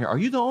the owner here? Are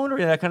you the owner?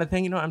 That kind of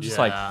thing. You know, I'm just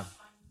like,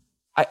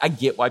 I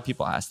get why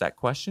people ask that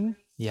question.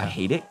 Yeah. I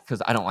hate it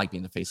because I don't like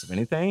being the face of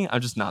anything.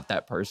 I'm just not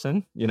that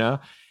person, you know?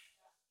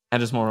 I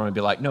just more want to be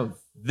like, no,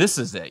 this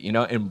is it, you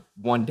know? And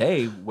one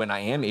day when I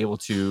am able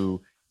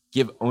to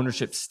give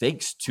ownership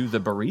stakes to the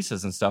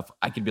baristas and stuff,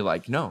 I could be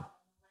like, no,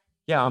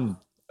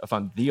 if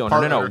I'm the owner,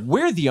 partner. No,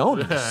 we're the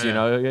owners. You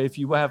know, if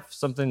you have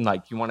something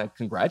like you want to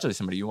congratulate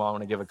somebody, you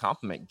want to give a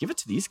compliment, give it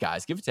to these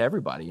guys, give it to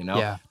everybody, you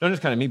know? Don't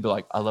just kind of be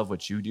like, I love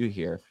what you do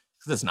here.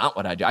 Because that's not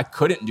what I do. I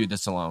couldn't do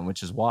this alone,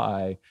 which is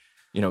why,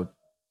 you know,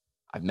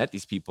 I've met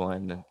these people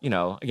and, you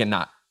know, again,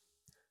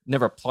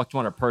 never plucked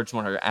one or purged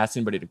one or asked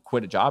anybody to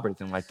quit a job or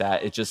anything like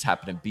that. It just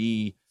happened to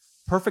be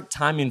perfect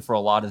timing for a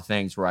lot of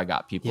things where I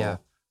got people. Yeah.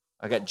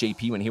 I got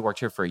JP when he worked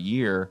here for a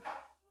year.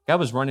 Guy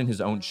was running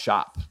his own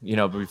shop, you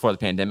know, before the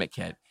pandemic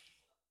hit.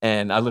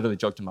 And I literally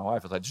joked to my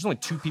wife, I was like, there's only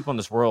 2 people in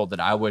this world that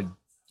I would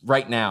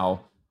right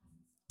now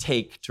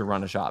take to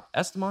run a shop,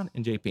 Esteban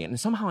and JP. And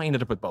somehow I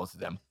ended up with both of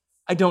them.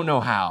 I don't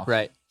know how.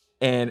 Right.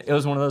 And it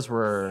was one of those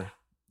where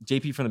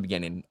JP from the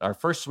beginning,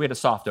 we had a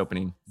soft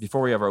opening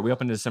before we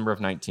opened in December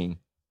of 19.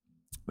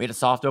 We had a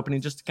soft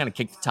opening just to kind of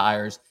kick the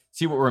tires,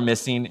 see what we're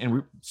missing,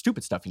 and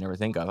stupid stuff you never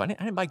think of. I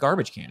didn't buy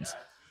garbage cans.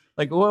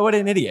 Like, what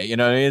an idiot, you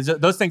know?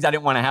 Those things I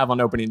didn't want to have on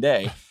opening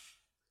day.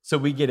 So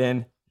we get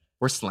in,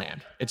 we're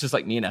slammed. It's just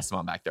like me and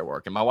Esteban back there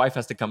working. My wife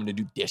has to come in to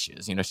do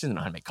dishes. You know, she doesn't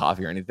know how to make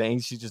coffee or anything.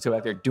 She's just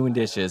back there doing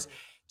dishes.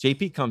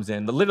 JP comes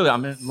in, but literally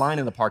I'm in line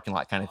in the parking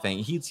lot kind of thing.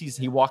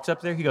 He walks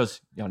up there. He goes,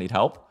 y'all need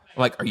help?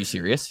 I'm like, are you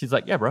serious? He's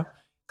like, yeah, bro.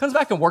 Comes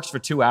back and works for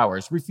 2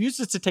 hours,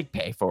 refuses to take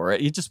pay for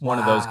it. He's just one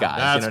of those guys.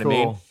 That's you know what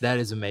I mean? That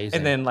is amazing.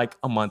 And then like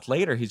a month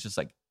later, he's just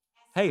like,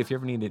 hey, if you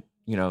ever needed,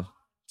 you know,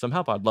 some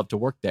help, I'd love to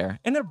work there.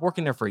 Ended up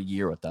working there for a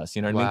year with us.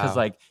 You know what I mean? Because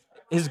like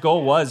his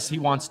goal was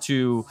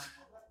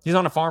he's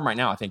on a farm right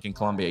now, I think in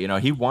Colombia. You know,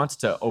 he wants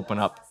to open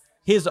up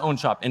his own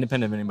shop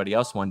independent of anybody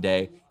else one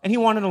day. And he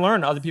wanted to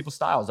learn other people's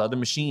styles, other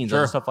machines,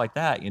 other stuff like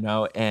that, you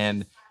know?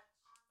 And,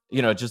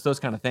 you know, just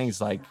those kind of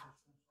things like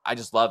I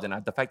just loved.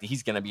 And the fact that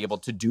he's going to be able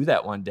to do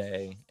that one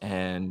day.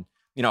 And,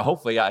 you know,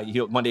 hopefully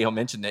one day he'll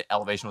mention that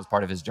Elevation was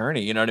part of his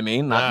journey. You know what I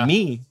mean? Not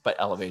me, but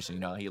Elevation.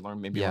 You know, he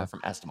learned from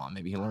Esteban.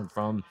 Maybe he learned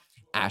from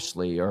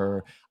Ashley,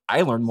 or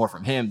I learned more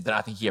from him than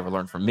I think he ever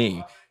learned from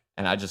me.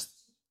 And I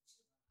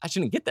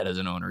shouldn't get that as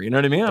an owner. You know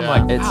what I mean? I'm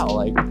like, wow,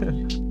 like.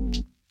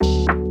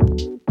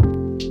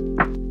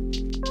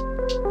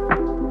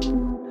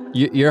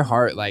 Your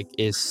heart like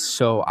is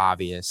so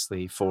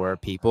obviously for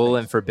people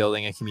and for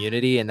building a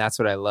community. And that's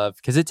what I love.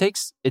 Because it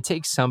takes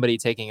somebody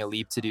taking a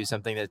leap to do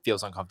something that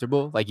feels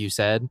uncomfortable. Like you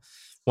said,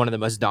 one of the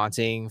most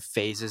daunting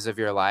phases of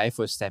your life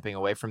was stepping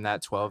away from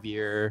that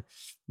 12-year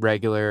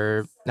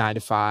regular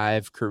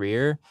 9-to-5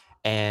 career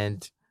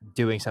and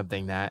doing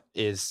something that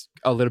is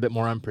a little bit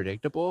more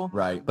unpredictable.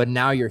 Right. But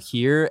now you're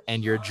here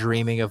and you're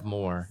dreaming of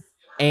more.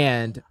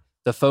 And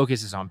the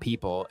focus is on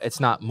people.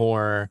 It's not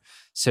more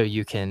so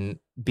you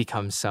can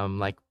become some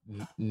like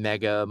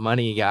mega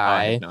money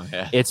guy.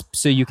 It's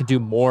so you can do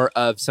more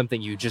of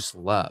something you just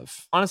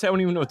love. Honestly, I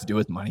don't even know what to do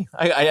with money.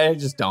 I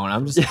just don't.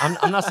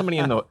 I'm not somebody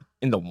in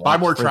the want buy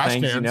more for trash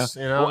things, cans.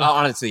 You know? Well,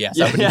 honestly, yes,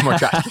 I would need more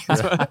trash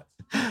cans.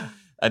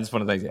 That's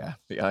one of the things.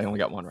 Yeah, I only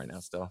got one right now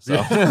still. So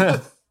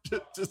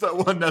just that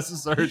one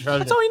necessary trash.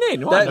 That's all you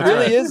need. That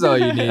really is all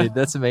you need.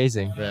 That's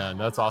amazing. Man,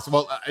 that's awesome.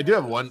 Well, I do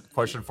have one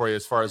question for you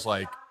as far as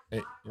like,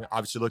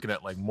 obviously looking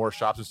at like more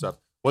shops and stuff.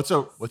 What's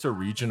a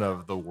region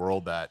of the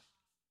world that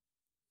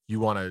you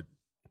want to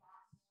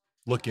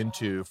look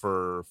into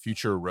for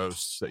future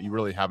roasts that you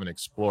really haven't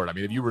explored? I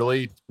mean, have you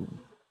really?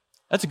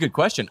 That's a good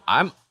question.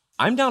 I'm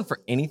down for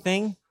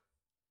anything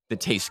that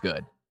tastes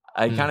good.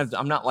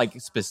 I'm not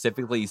like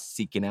specifically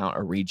seeking out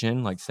a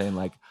region, like saying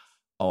like,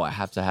 oh, I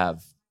have to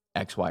have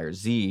X, Y, or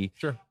Z.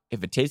 Sure.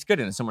 If it tastes good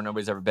and it's somewhere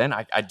nobody's ever been,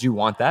 I do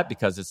want that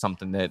because it's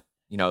something that,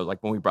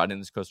 like when we brought in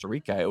this Costa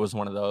Rica, it was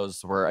one of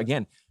those where,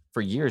 again,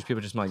 for years,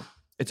 people just like,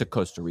 it's a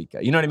Costa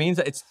Rica. You know what I mean?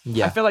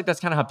 I feel like that's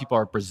kind of how people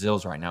are at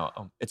Brazil's right now.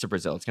 Oh, it's a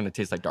Brazil. It's going to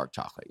taste like dark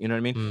chocolate. You know what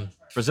I mean?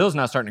 Brazil's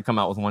now starting to come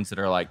out with ones that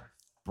are like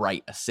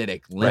bright,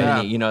 acidic,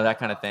 lemony, that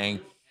kind of thing.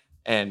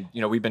 And,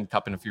 we've been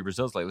cupping a few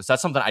Brazils lately. So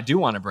that's something I do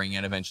want to bring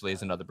in eventually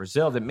is another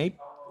Brazil that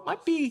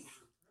might be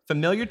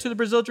familiar to the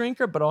Brazil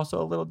drinker, but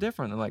also a little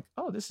different. They're like,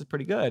 oh, this is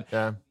pretty good.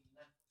 Yeah.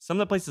 Some of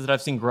the places that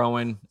I've seen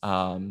growing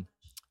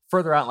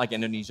further out, like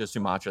Indonesia,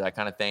 Sumatra, that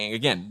kind of thing.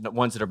 Again, the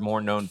ones that are more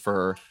known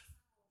for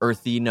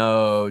earthy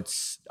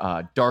notes,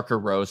 darker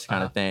roast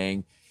kind of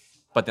thing.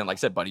 But then, like I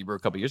said, Buddy Brew a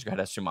couple years ago had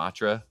a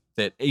Sumatra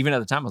that even at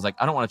the time I was like,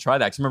 I don't want to try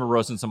that. Because I remember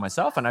roasting some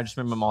myself and I just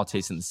remember them all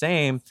tasting the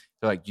same.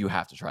 They're like, you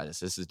have to try this.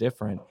 This is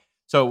different.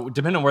 So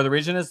depending on where the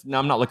region is, now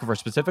I'm not looking for a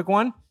specific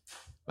one.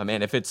 But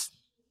man, if it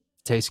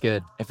tastes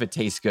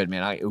good,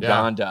 man,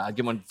 Uganda, I'd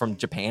get one from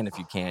Japan if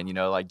you can.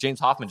 Like James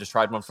Hoffman just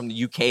tried one from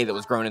the UK that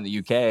was grown in the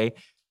UK.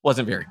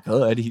 Wasn't very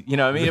good. You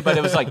know what I mean? But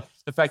it was like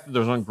the fact that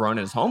there was one grown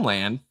in his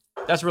homeland.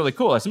 That's really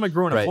cool. As somebody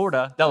growing in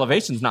Florida, the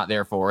elevation's not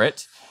there for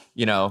it,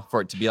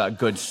 for it to be like a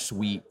good,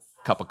 sweet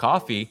cup of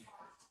coffee.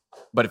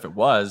 But if it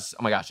was,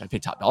 oh my gosh, I'd pay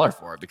top dollar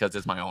for it because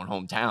it's my own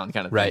hometown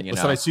kind of thing.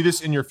 So I see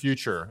this in your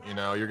future.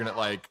 You're going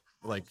to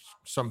like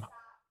some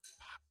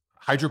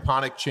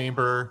hydroponic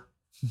chamber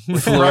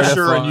with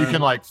pressure and you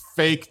can like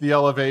fake the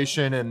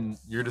elevation and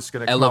you're just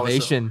going to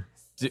elevation.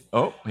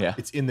 Oh, yeah.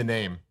 It's in the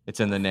name.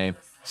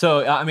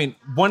 So, I mean,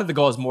 one of the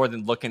goals more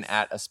than looking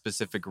at a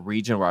specific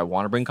region where I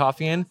want to bring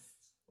coffee in.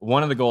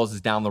 One of the goals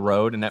is down the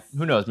road, and that,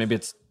 who knows, maybe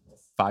it's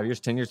 5 years,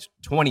 10 years,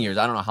 20 years.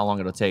 I don't know how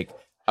long it'll take.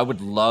 I would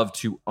love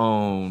to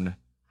own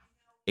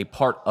a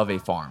part of a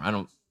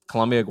farm.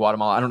 Colombia,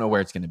 Guatemala, I don't know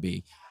where it's going to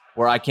be,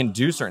 where I can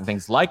do certain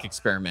things like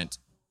experiment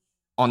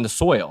on the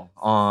soil,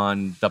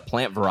 on the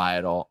plant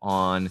varietal,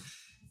 on,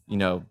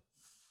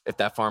 if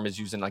that farm is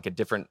using like a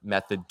different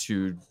method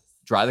to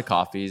dry the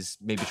coffees,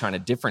 maybe trying a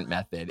different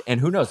method. And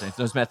who knows, if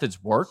those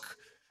methods work,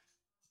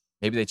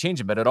 maybe they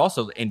change it. But it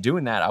also, in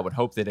doing that, I would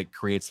hope that it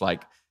creates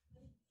like,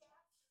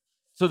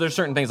 so there's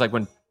certain things like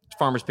when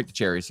farmers pick the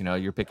cherries,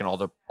 you're picking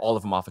all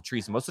of them off of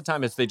trees. And most of the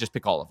time they just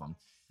pick all of them.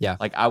 Yeah.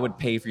 Like I would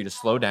pay for you to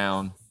slow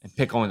down and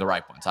pick only the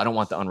ripe ones. I don't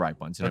want the unripe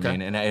ones. You know what I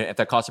mean? And if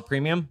that costs a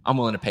premium, I'm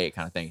willing to pay it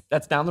kind of thing.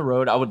 That's down the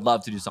road. I would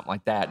love to do something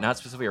like that. Not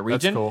specifically a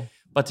region,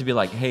 but to be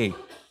like, hey,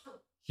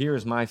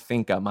 here's my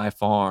finca, my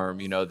farm,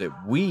 that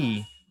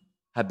we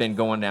have been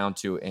going down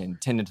to and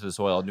tending to the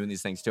soil, doing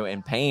these things too,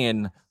 and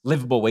paying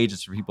livable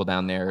wages for people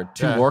down there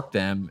to work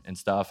them and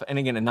stuff. And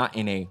again, and not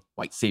in a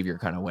white savior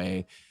kind of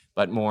way,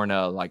 but more in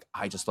a like,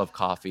 I just love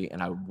coffee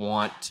and I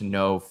want to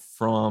know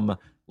from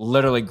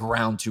literally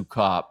ground to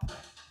cup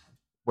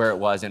where it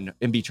was and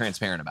be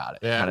transparent about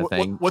it kind of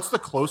thing. What's the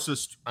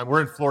closest,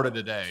 we're in Florida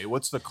today.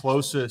 What's the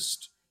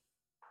closest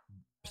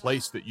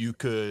place that you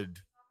could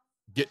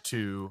get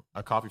to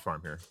a coffee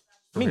farm here?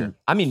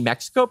 I mean,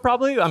 Mexico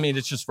probably. I mean,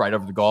 it's just right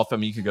over the Gulf. I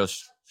mean, you could go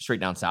straight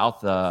down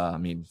south.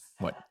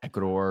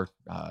 Ecuador,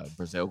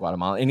 Brazil,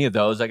 Guatemala, any of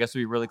those, I guess would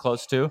be really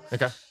close to.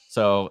 Okay.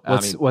 So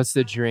what's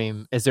the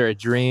dream? Is there a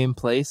dream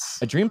place?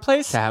 A dream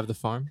place to have the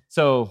farm?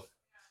 So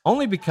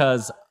only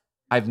because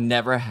I've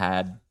never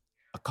had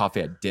a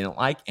coffee I didn't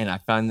like, and I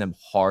find them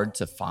hard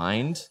to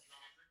find,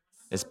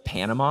 is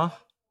Panama.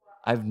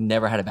 I've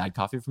never had a bad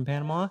coffee from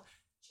Panama.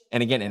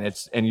 And again,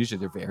 and usually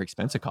they're very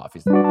expensive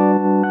coffees. So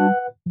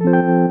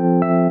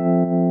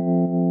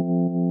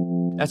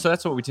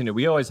that's what we tend to do.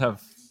 We always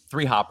have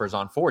 3 hoppers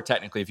on 4,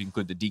 technically, if you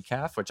include the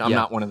decaf, which I'm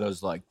not one of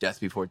those like death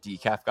before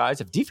decaf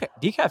guys. If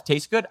decaf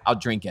tastes good, I'll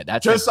drink it.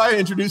 That's Josiah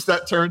introduced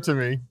that term to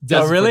me.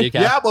 Oh, really?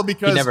 Yeah, well,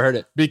 because you never heard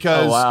it.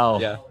 Because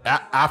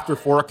after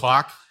 4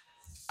 o'clock,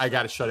 I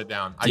got to shut it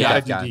down. I got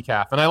to do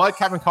decaf, and I like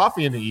having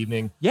coffee in the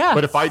evening. Yeah,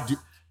 but if I do,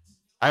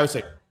 I always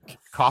say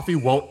coffee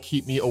won't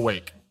keep me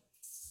awake.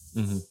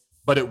 Mm-hmm.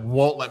 But it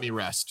won't let me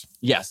rest.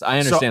 Yes, I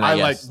understand. So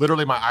like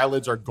literally my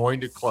eyelids are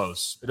going to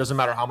close. It doesn't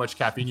matter how much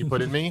caffeine you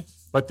put in me.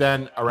 But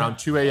then around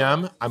 2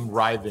 a.m., I'm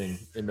writhing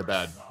in the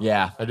bed.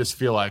 Yeah. I just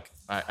feel like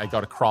I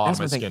got to crawl on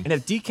my skin. And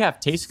if decaf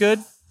tastes good,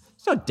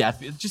 no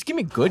death. Just give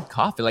me good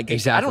coffee. Like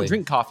exactly. I don't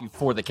drink coffee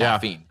for the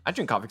caffeine. I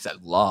drink coffee because I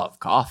love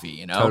coffee,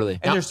 you know? Totally.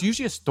 And there's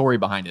usually a story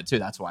behind it too.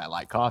 That's why I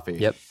like coffee.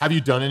 Yep. Have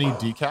you done any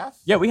decaf?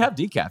 Yeah, we have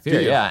decaf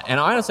here. Yeah. And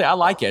honestly, I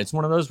like it. It's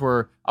one of those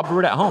where I'll brew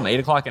it at home, 8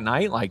 o'clock at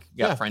night, like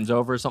you got friends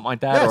over or something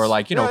like that. Yes. Or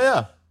like,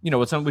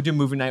 with we do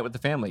movie night with the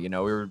family. You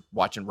know, we were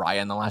watching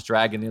Raya and the Last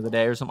Dragon the other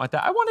day or something like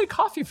that. I wanted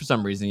coffee for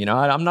some reason. You know,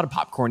 I'm not a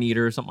popcorn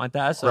eater or something like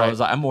that. So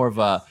I'm more of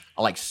I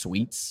like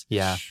sweets.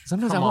 Yeah.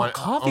 Sometimes I want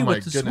coffee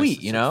with the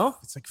sweet, you know?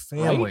 It's like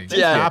family. Right?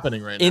 It's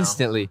happening right now.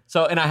 Instantly.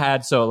 So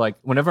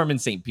whenever I'm in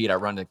St. Pete, I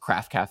run the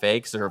Craft Cafe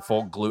because they're a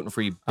full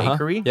gluten-free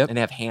bakery. Yep. And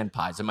they have hand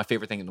pies. They're my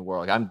favorite thing in the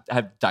world. I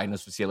have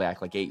diagnosed with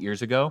celiac like 8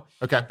 years ago.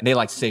 Okay. And they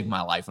like saved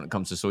my life when it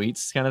comes to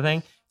sweets kind of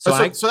thing. So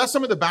that's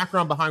some of the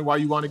background behind why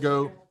you want to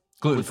go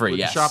gluten-free,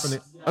 yes. Shop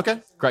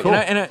okay, great. Cool.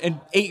 And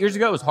 8 years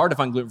ago, it was hard to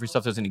find gluten-free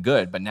stuff that was any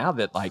good. But now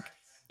that like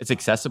it's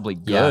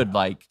accessibly good,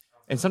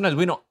 and sometimes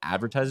we don't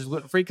advertise as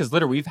gluten-free because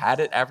literally we've had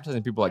it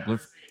advertising. People are like,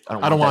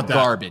 I don't want that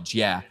garbage.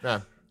 Yeah.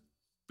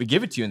 We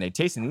give it to you and they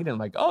taste and eat it. And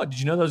like, oh, did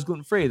you know that was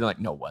gluten-free? They're like,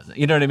 no, it wasn't.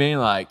 You know what I mean?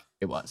 Like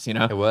it was, you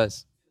know? It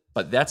was.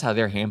 But that's how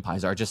their hand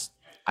pies are.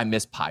 I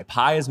miss pie.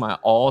 Pie is my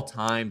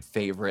all-time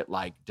favorite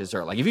like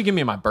dessert. Like if you give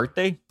me my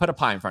birthday, put a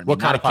pie in front of me. What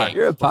kind of pie?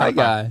 You're a pie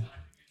guy.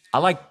 I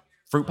like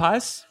fruit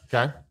pies.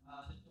 Okay.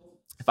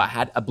 If I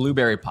had a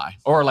blueberry pie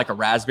or like a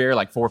raspberry,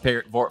 like four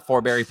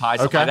berry pie,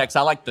 something like that. Because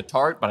I like the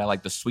tart, but I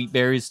like the sweet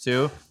berries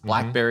too.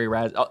 Blackberry,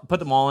 I'll put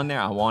them all in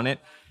there. I want it.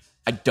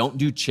 I don't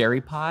do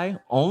cherry pie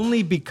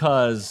only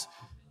because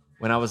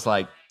when I was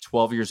like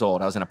 12 years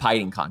old, I was in a pie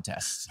eating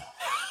contest.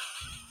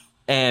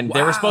 And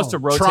they were supposed to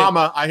rotate.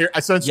 Trauma. I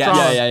sense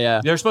trauma.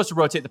 Yeah. They were supposed to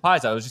rotate the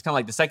pies. I was just kind of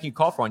like, the second you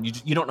call for one,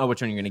 you don't know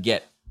which one you're going to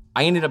get.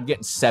 I ended up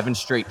getting 7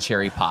 straight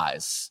cherry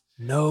pies.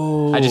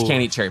 No, I just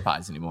can't eat cherry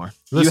pies anymore.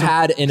 Listen, you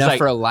had enough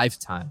for a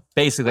lifetime,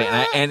 basically.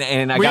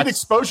 And I we got need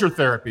exposure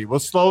therapy. We'll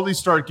slowly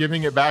start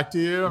giving it back to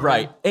you,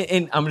 right?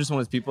 And I'm just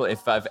one of those people.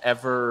 If I've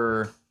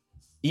ever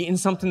eaten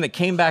something that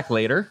came back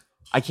later,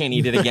 I can't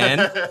eat it again.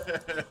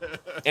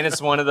 And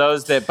it's one of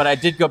those that. But I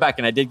did go back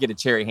and I did get a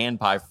cherry hand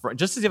pie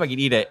just to see if I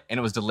could eat it, and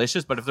it was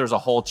delicious. But if there was a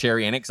whole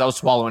cherry in it, because I was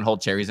swallowing whole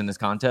cherries in this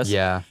contest,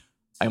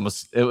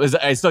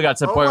 I still got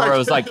to the point where it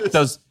was like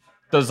those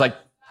like.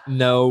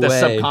 No the way.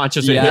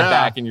 Subconscious when you get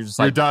back and you're just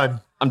like, you're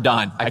done. I'm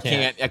done. I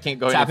can't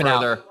go any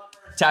further.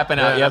 Tapping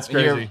out. That's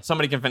crazy.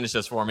 Somebody can finish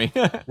this for me.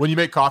 When you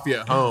make coffee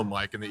at home,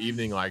 like in the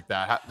evening like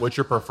that, what's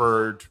your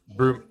preferred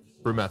brew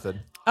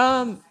method?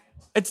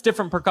 It's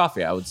different per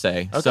coffee, I would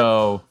say. Okay.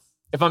 So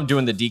if I'm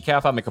doing the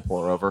decaf, I make a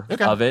pour over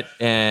of it.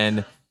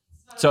 And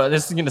so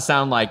this is going to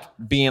sound like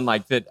being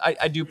like that.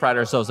 I do pride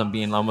ourselves on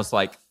being almost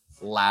like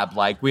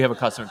lab-like. We have a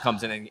customer who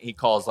comes in and he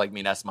calls like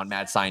me and Esteban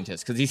mad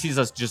scientists because he sees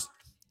us just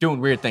doing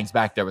weird things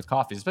back there with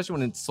coffee, especially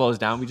when it slows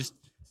down. We just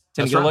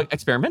tend to get a little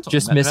experimental.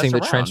 Just missing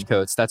the trench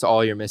coats. That's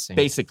all you're missing.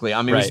 Basically.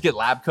 I mean, we just get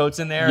lab coats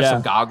in there,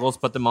 some goggles,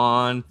 put them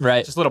on.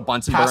 Right. Just a little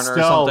Bunsen burner or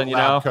something, you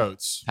know?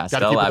 Coats.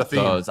 Pastel lab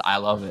coats. I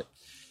love it.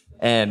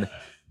 And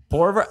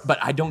pour over, but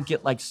I don't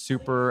get like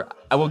super,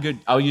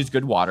 I'll use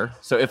good water.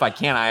 So if I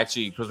can,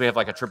 because we have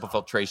like a triple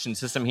filtration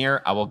system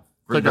here, I will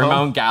bring my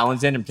own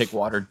gallons in and take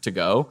water to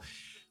go.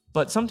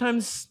 But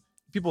sometimes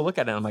people look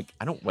at it and I'm like,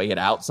 I don't weigh it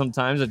out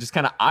sometimes. I just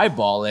kind of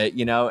eyeball it,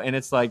 you know? And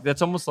it's like,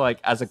 that's almost like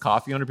as a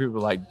coffee owner, people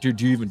are like, dude,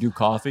 do you even do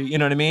coffee? You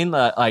know what I mean?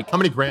 Like, how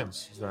many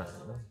grams is that?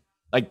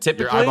 Like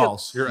typically, your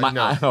eyeballs.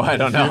 I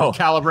don't know.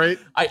 Calibrate.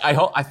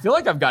 I feel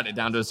like I've gotten it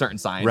down to a certain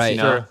science, right? You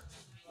know? Sure.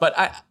 But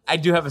I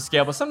do have a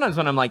scale. But sometimes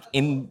when I'm like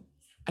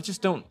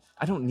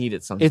I don't need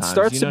it sometimes. It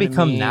starts to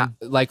become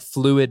like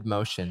fluid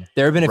motion.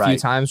 There have been a few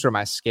times where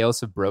my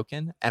scales have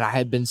broken and I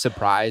have been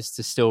surprised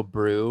to still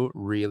brew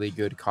really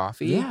good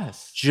coffee.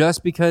 Yes.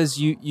 Just because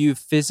you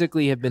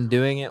physically have been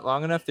doing it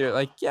long enough. They're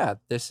like, yeah,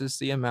 this is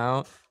the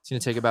amount. It's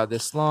going to take about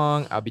this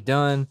long. I'll be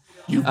done.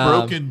 You've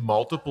broken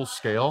multiple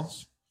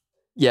scales?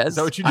 Yes. Is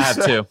that what you just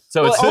said? I have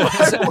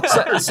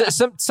to.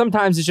 So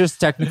sometimes it's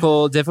just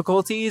technical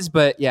difficulties,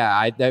 but yeah,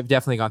 I've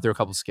definitely gone through a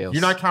couple scales.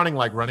 You're not counting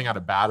like running out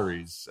of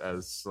batteries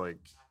as like...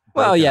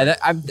 Well, yeah,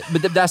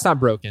 but that's not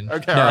broken.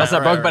 Okay, no, that's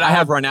not broken. But I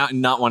have run out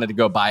and not wanted to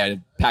go buy a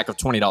pack of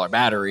 $20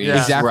 batteries. Yeah.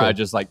 Exactly. Where I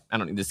just like, I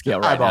don't need the scale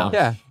right now.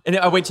 Yeah. And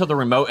I wait till the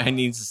remote and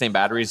needs the same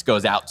batteries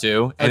goes out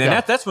too. And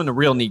then that's when the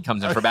real need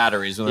comes in for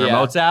batteries. When the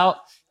remote's out,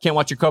 can't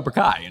watch your Cobra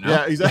Kai, you know?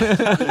 Yeah,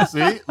 exactly.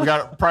 See, we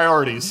got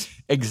priorities.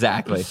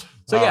 Exactly.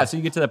 So so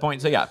you get to that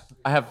point. So yeah,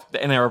 I have the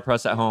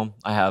AeroPress at home.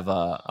 I have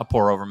a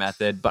pour over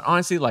method. But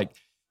honestly, like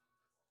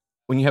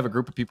when you have a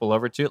group of people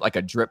over to it, like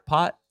a drip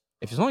pot,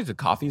 as long as the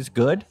coffee is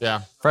good,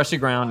 freshly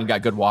ground, you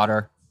got good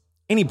water,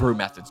 any brew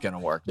method's gonna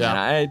work.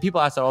 Yeah.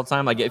 People ask that all the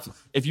time. Like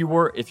if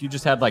you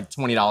just had like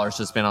 $20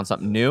 to spend on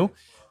something new,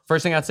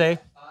 first thing I'd say,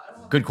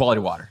 good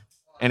quality water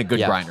and a good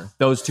grinder.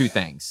 Those two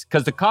things.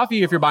 Because the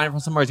coffee, if you're buying it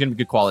from somewhere, is gonna be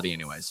good quality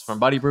anyways. From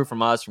Buddy Brew,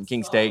 from us, from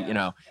King State, you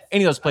know,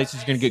 any of those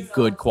places, you're gonna get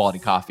good quality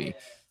coffee.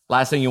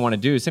 Last thing you want to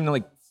do is something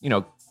like, you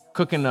know,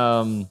 cooking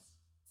a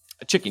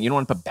chicken. You don't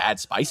want to put bad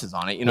spices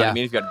on it. You know what I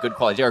mean? If you got good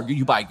quality, or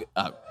you buy,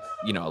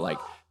 you know, like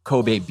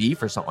Kobe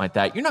beef or something like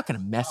that, you're not going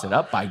to mess it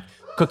up by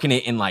cooking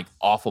it in like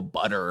awful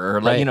butter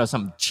or like, you know,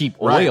 some cheap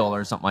oil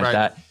or something like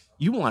that.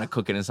 You want to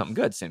cook it in something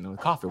good. Same with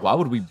coffee. Why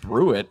would we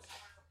brew it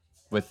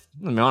with,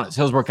 let me be honest,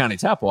 Hillsborough County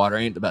tap water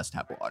ain't the best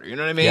tap water. You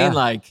know what I mean? Yeah.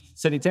 Like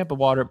city Tampa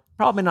water,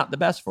 probably not the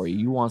best for you.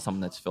 You want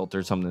something that's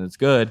filtered, something that's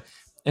good.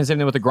 And same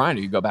thing with the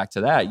grinder. You go back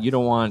to that. You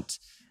don't want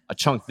a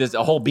chunk, there's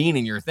a whole bean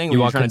in your thing. You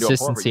want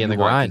consistency in the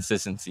grind.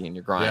 Consistency in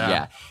your grind,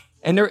 yeah.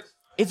 And there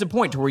is a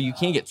point to where you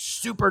can get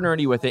super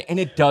nerdy with it, and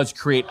it does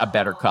create a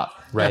better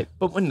cup. Right.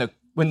 But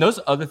when those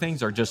other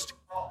things are just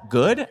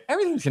good,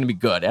 everything's going to be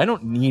good. I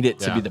don't need it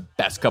to be the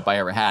best cup I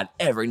ever had.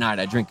 Every night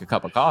I drink a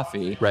cup of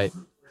coffee. Right.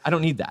 I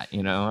don't need that,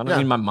 you know? I don't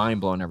need my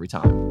mind blown every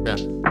time. Yeah.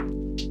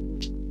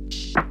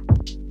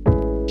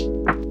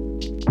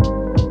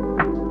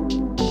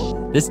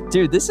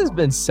 This has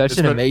been such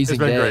an amazing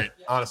day. Great,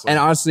 honestly. And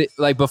honestly,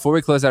 like before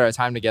we close out our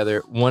time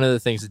together, one of the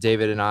things that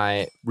David and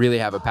I really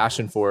have a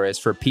passion for is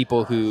for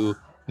people who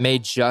may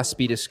just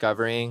be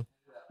discovering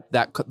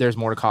that there's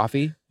more to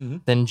coffee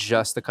than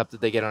just the cup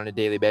that they get on a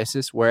daily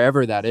basis,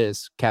 wherever that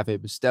is, Cafe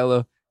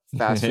Bustelo,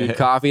 fast food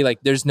coffee. Like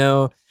there's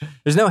no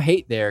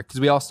hate there because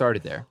we all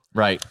started there.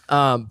 Right.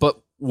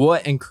 But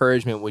what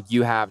encouragement would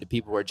you have to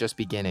people who are just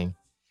beginning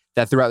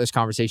that throughout this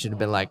conversation have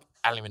been like,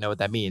 I don't even know what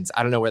that means.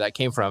 I don't know where that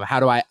came from.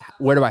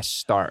 Where do I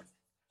start?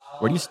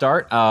 Where do you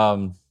start?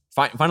 Find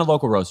a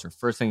local roaster.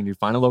 First thing you do,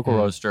 find a local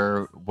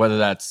roaster, whether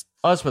that's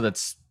us, whether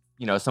it's,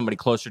 you know, somebody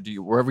closer to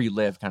you, wherever you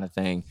live kind of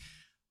thing.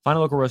 Find a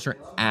local roaster,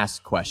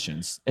 ask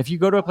questions. If you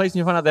go to a place and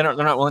you find out they're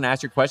not willing to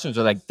ask your questions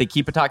or like they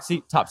keep a top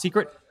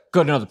secret,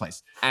 go to another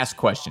place. Ask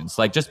questions.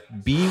 Like just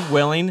be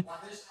willing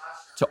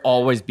to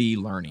always be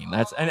learning.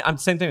 And I'm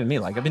same thing with me.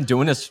 Like I've been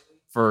doing this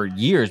for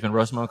years, been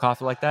roasting my own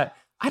coffee like that.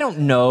 I don't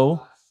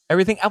know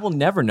everything. I will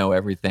never know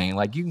everything.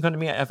 Like you can come to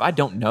me if I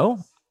don't know,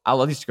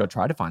 I'll at least go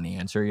try to find the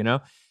answer, you know?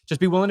 Just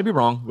be willing to be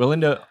wrong,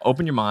 willing to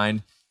open your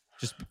mind.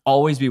 Just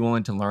always be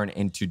willing to learn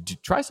and to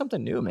try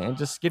something new, man.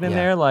 Just get in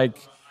there, like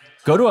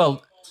go to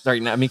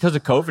because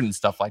of COVID and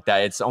stuff like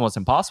that, it's almost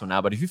impossible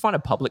now. But if you find a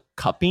public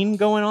cupping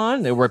going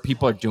on where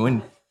people are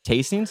doing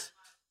tastings,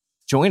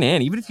 join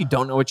in. Even if you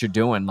don't know what you're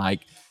doing, like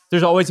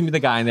there's always gonna be the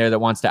guy in there that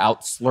wants to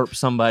out slurp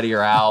somebody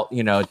or out,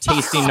 you know,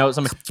 tasting notes.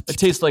 Something it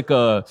tastes like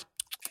a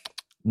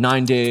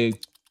 9-day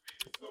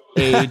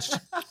aged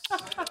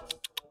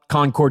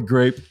Concord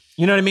grape.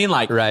 You know what I mean?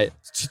 Like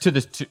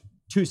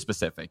too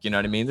specific. You know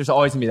what I mean? There's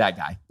always gonna be that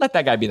guy. Let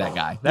that guy be that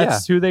guy.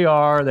 That's who they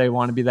are. They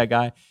want to be that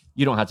guy.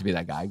 You don't have to be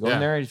that guy. Go in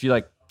there. If you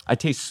like, I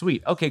taste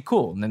sweet. Okay,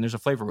 cool. And then there's a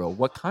flavor wheel.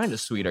 What kind of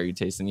sweet are you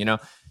tasting? You know,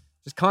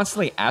 just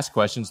constantly ask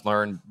questions,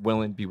 learn,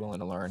 be willing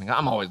to learn.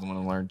 I'm always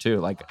willing to learn too.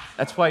 Like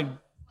that's why,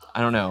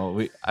 I don't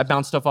know. I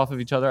bounce stuff off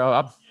of each other.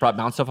 I probably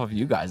bounce stuff off of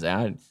you guys.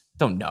 I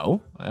don't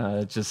know.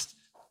 I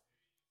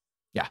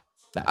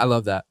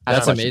love that.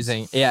 That's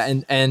amazing. Yeah.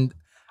 And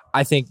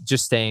I think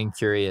just staying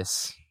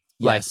curious,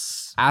 like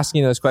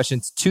asking those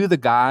questions to the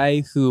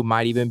guy who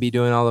might even be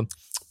doing all the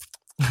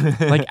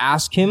like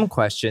ask him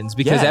questions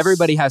because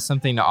everybody has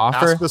something to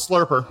offer. Ask the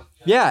slurper.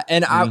 Yeah.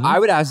 And I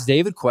would ask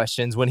David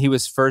questions when he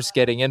was first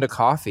getting into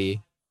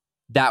coffee.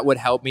 That would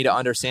help me to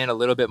understand a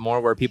little bit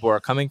more where people are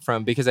coming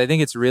from because I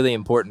think it's really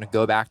important to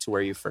go back to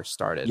where you first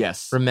started.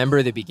 Yes.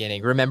 Remember the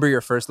beginning. Remember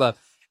your first love.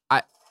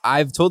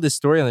 I've told this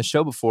story on the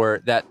show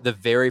before that the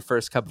very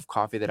first cup of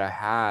coffee that I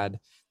had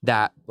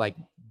that like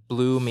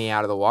blew me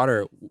out of the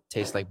water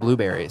tastes like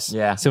blueberries.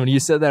 Yeah. So when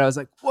you said that, I was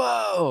like,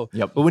 whoa.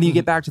 Yep. But when you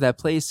get back to that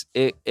place,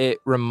 it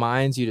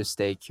reminds you to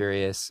stay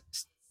curious,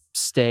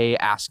 stay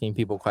asking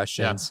people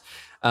questions,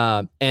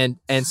 and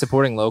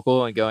supporting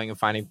local and going and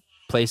finding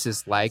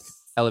places like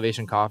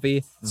Elevation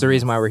Coffee. It's the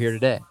reason why we're here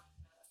today.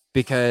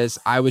 Because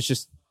I was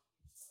just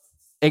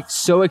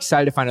so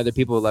excited to find other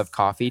people who love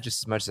coffee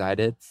just as much as I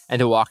did and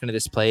to walk into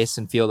this place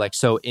and feel like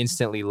so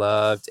instantly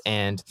loved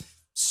and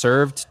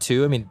served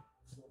too. I mean,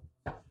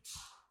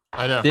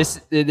 I know this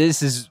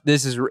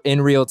is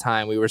in real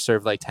time. We were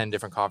served like 10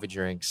 different coffee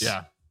drinks.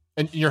 Yeah.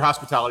 And your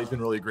hospitality's been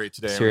really great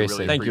today.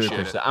 Seriously. Thank you.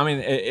 I mean,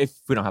 if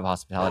we don't have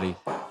hospitality,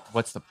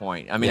 what's the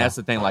point? I mean, that's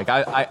the thing. Like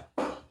I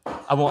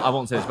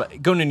won't say this,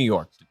 but going to New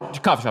York,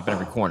 coffee shop in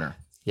every corner.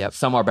 Yep.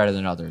 Some are better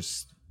than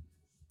others.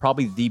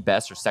 Probably the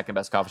best or second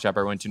best coffee shop I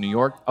ever went to in New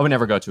York. I would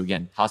never go to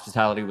again.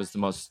 Hospitality was the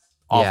most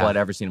awful I'd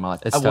ever seen in my life.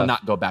 It's I will tough.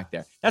 not go back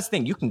there. That's the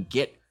thing. You can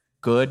get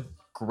good,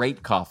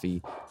 great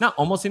coffee, not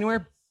almost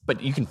anywhere,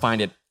 but you can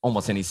find it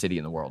almost any city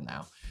in the world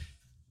now.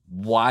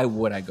 Why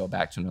would I go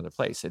back to another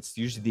place? It's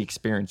usually the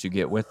experience you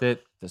get with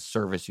it, the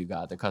service you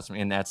got, the customer,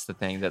 and that's the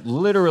thing that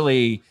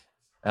literally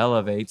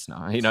elevates.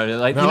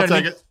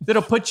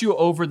 That'll put you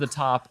over the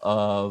top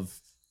of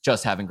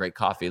just having great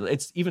coffee.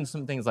 It's even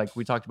some things like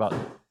we talked about.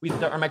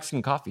 Our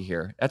Mexican coffee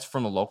here. That's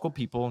from the local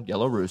people,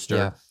 Yellow Rooster.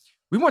 Yeah.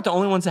 We weren't the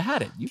only ones that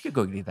had it. You could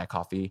go get that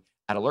coffee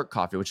at Alert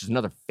Coffee, which is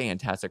another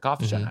fantastic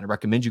coffee shop. I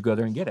recommend you go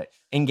there and get it.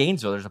 In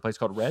Gainesville, there's a place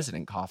called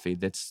Resident Coffee.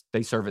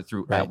 They serve it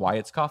through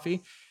Wyatt's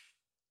Coffee.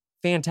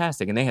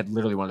 Fantastic. And they had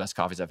literally one of the best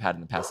coffees I've had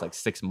in the past like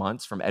 6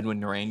 months from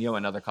Edwin Noreno,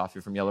 another coffee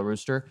from Yellow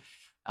Rooster.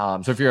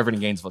 So if you're ever in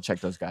Gainesville,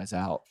 check those guys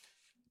out.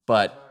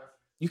 But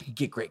you can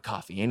get great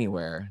coffee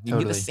anywhere. You can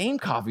get the same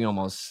coffee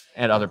almost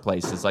at other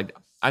places. Like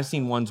I've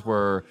seen ones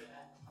where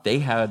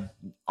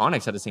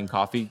Onyx had the same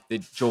coffee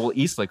that Joel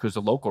Eastlick, who's a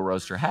local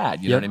roaster,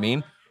 had. You know what I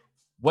mean?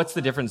 What's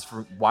the difference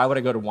why would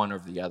I go to one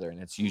over the other? And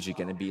it's usually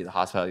going to be the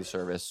hospitality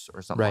service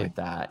or something like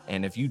that.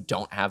 And if you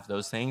don't have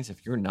those things,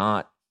 if you're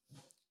not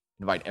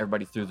invite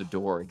everybody through the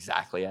door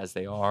exactly as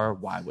they are,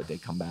 why would they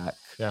come back?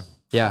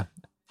 Yeah.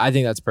 I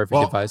think that's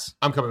perfect advice.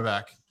 I'm coming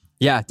back.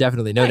 Yeah,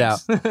 definitely. No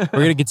doubt. We're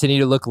going to continue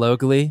to look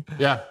locally.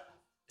 Yeah.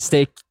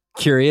 Stay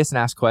curious and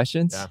ask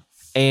questions. Yeah.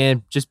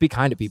 And just be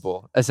kind to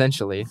people,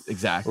 essentially.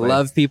 Exactly.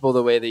 Love people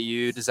the way that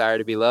you desire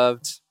to be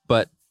loved,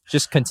 but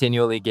just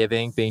continually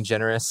giving, being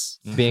generous,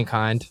 being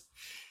kind.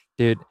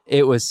 Dude,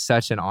 it was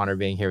such an honor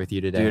being here with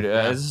you today. Dude,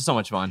 this is so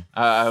much fun.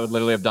 I would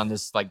literally have done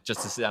this like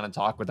just to sit down and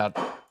talk without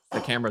the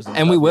cameras.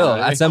 And we will.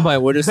 At some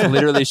point, we'll just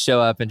literally show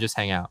up and just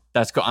hang out.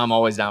 That's cool. I'm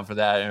always down for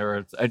that.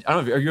 Or I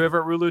don't know. Are you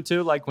ever at Rulu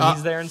too? Like when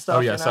he's there and stuff? Oh,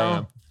 yes, I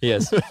am. He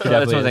is. That's what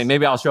I'm saying.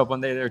 Maybe I'll show up one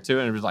day there too.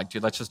 And it was like,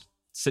 dude, let's just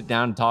sit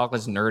down and talk.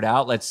 Let's nerd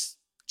out. Let's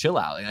chill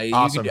out.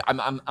 Awesome.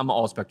 I'm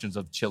all spectrums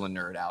of chill and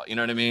nerd out. You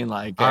know what I mean?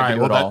 Like, all right.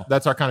 Well,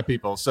 that's our kind of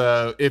people.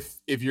 So if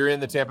you're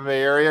in the Tampa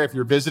Bay area, if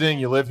you're visiting,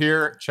 you live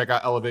here, check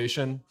out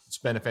Elevation. It's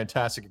been a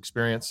fantastic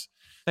experience.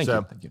 Thank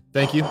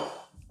you.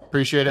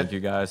 Appreciate it. Thank you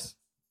guys.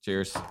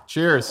 Cheers.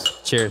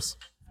 Cheers.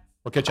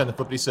 We'll catch you on the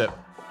Flippity Sip.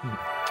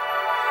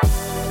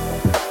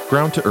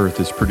 Ground to Earth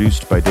is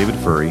produced by David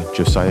Furry,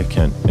 Josiah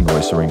Kent, and Roy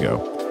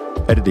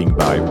Siringo. Editing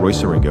by Roy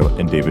Siringo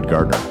and David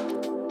Gardner.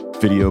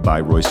 Video by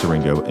Roy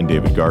Siringo and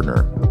David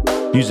Gardner.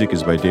 Music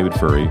is by David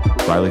Furry,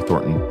 Riley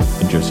Thornton,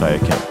 and Josiah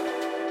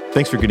Kent.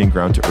 Thanks for getting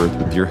Ground to Earth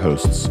with your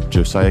hosts,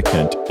 Josiah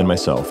Kent and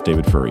myself,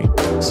 David Furry.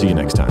 See you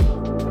next time.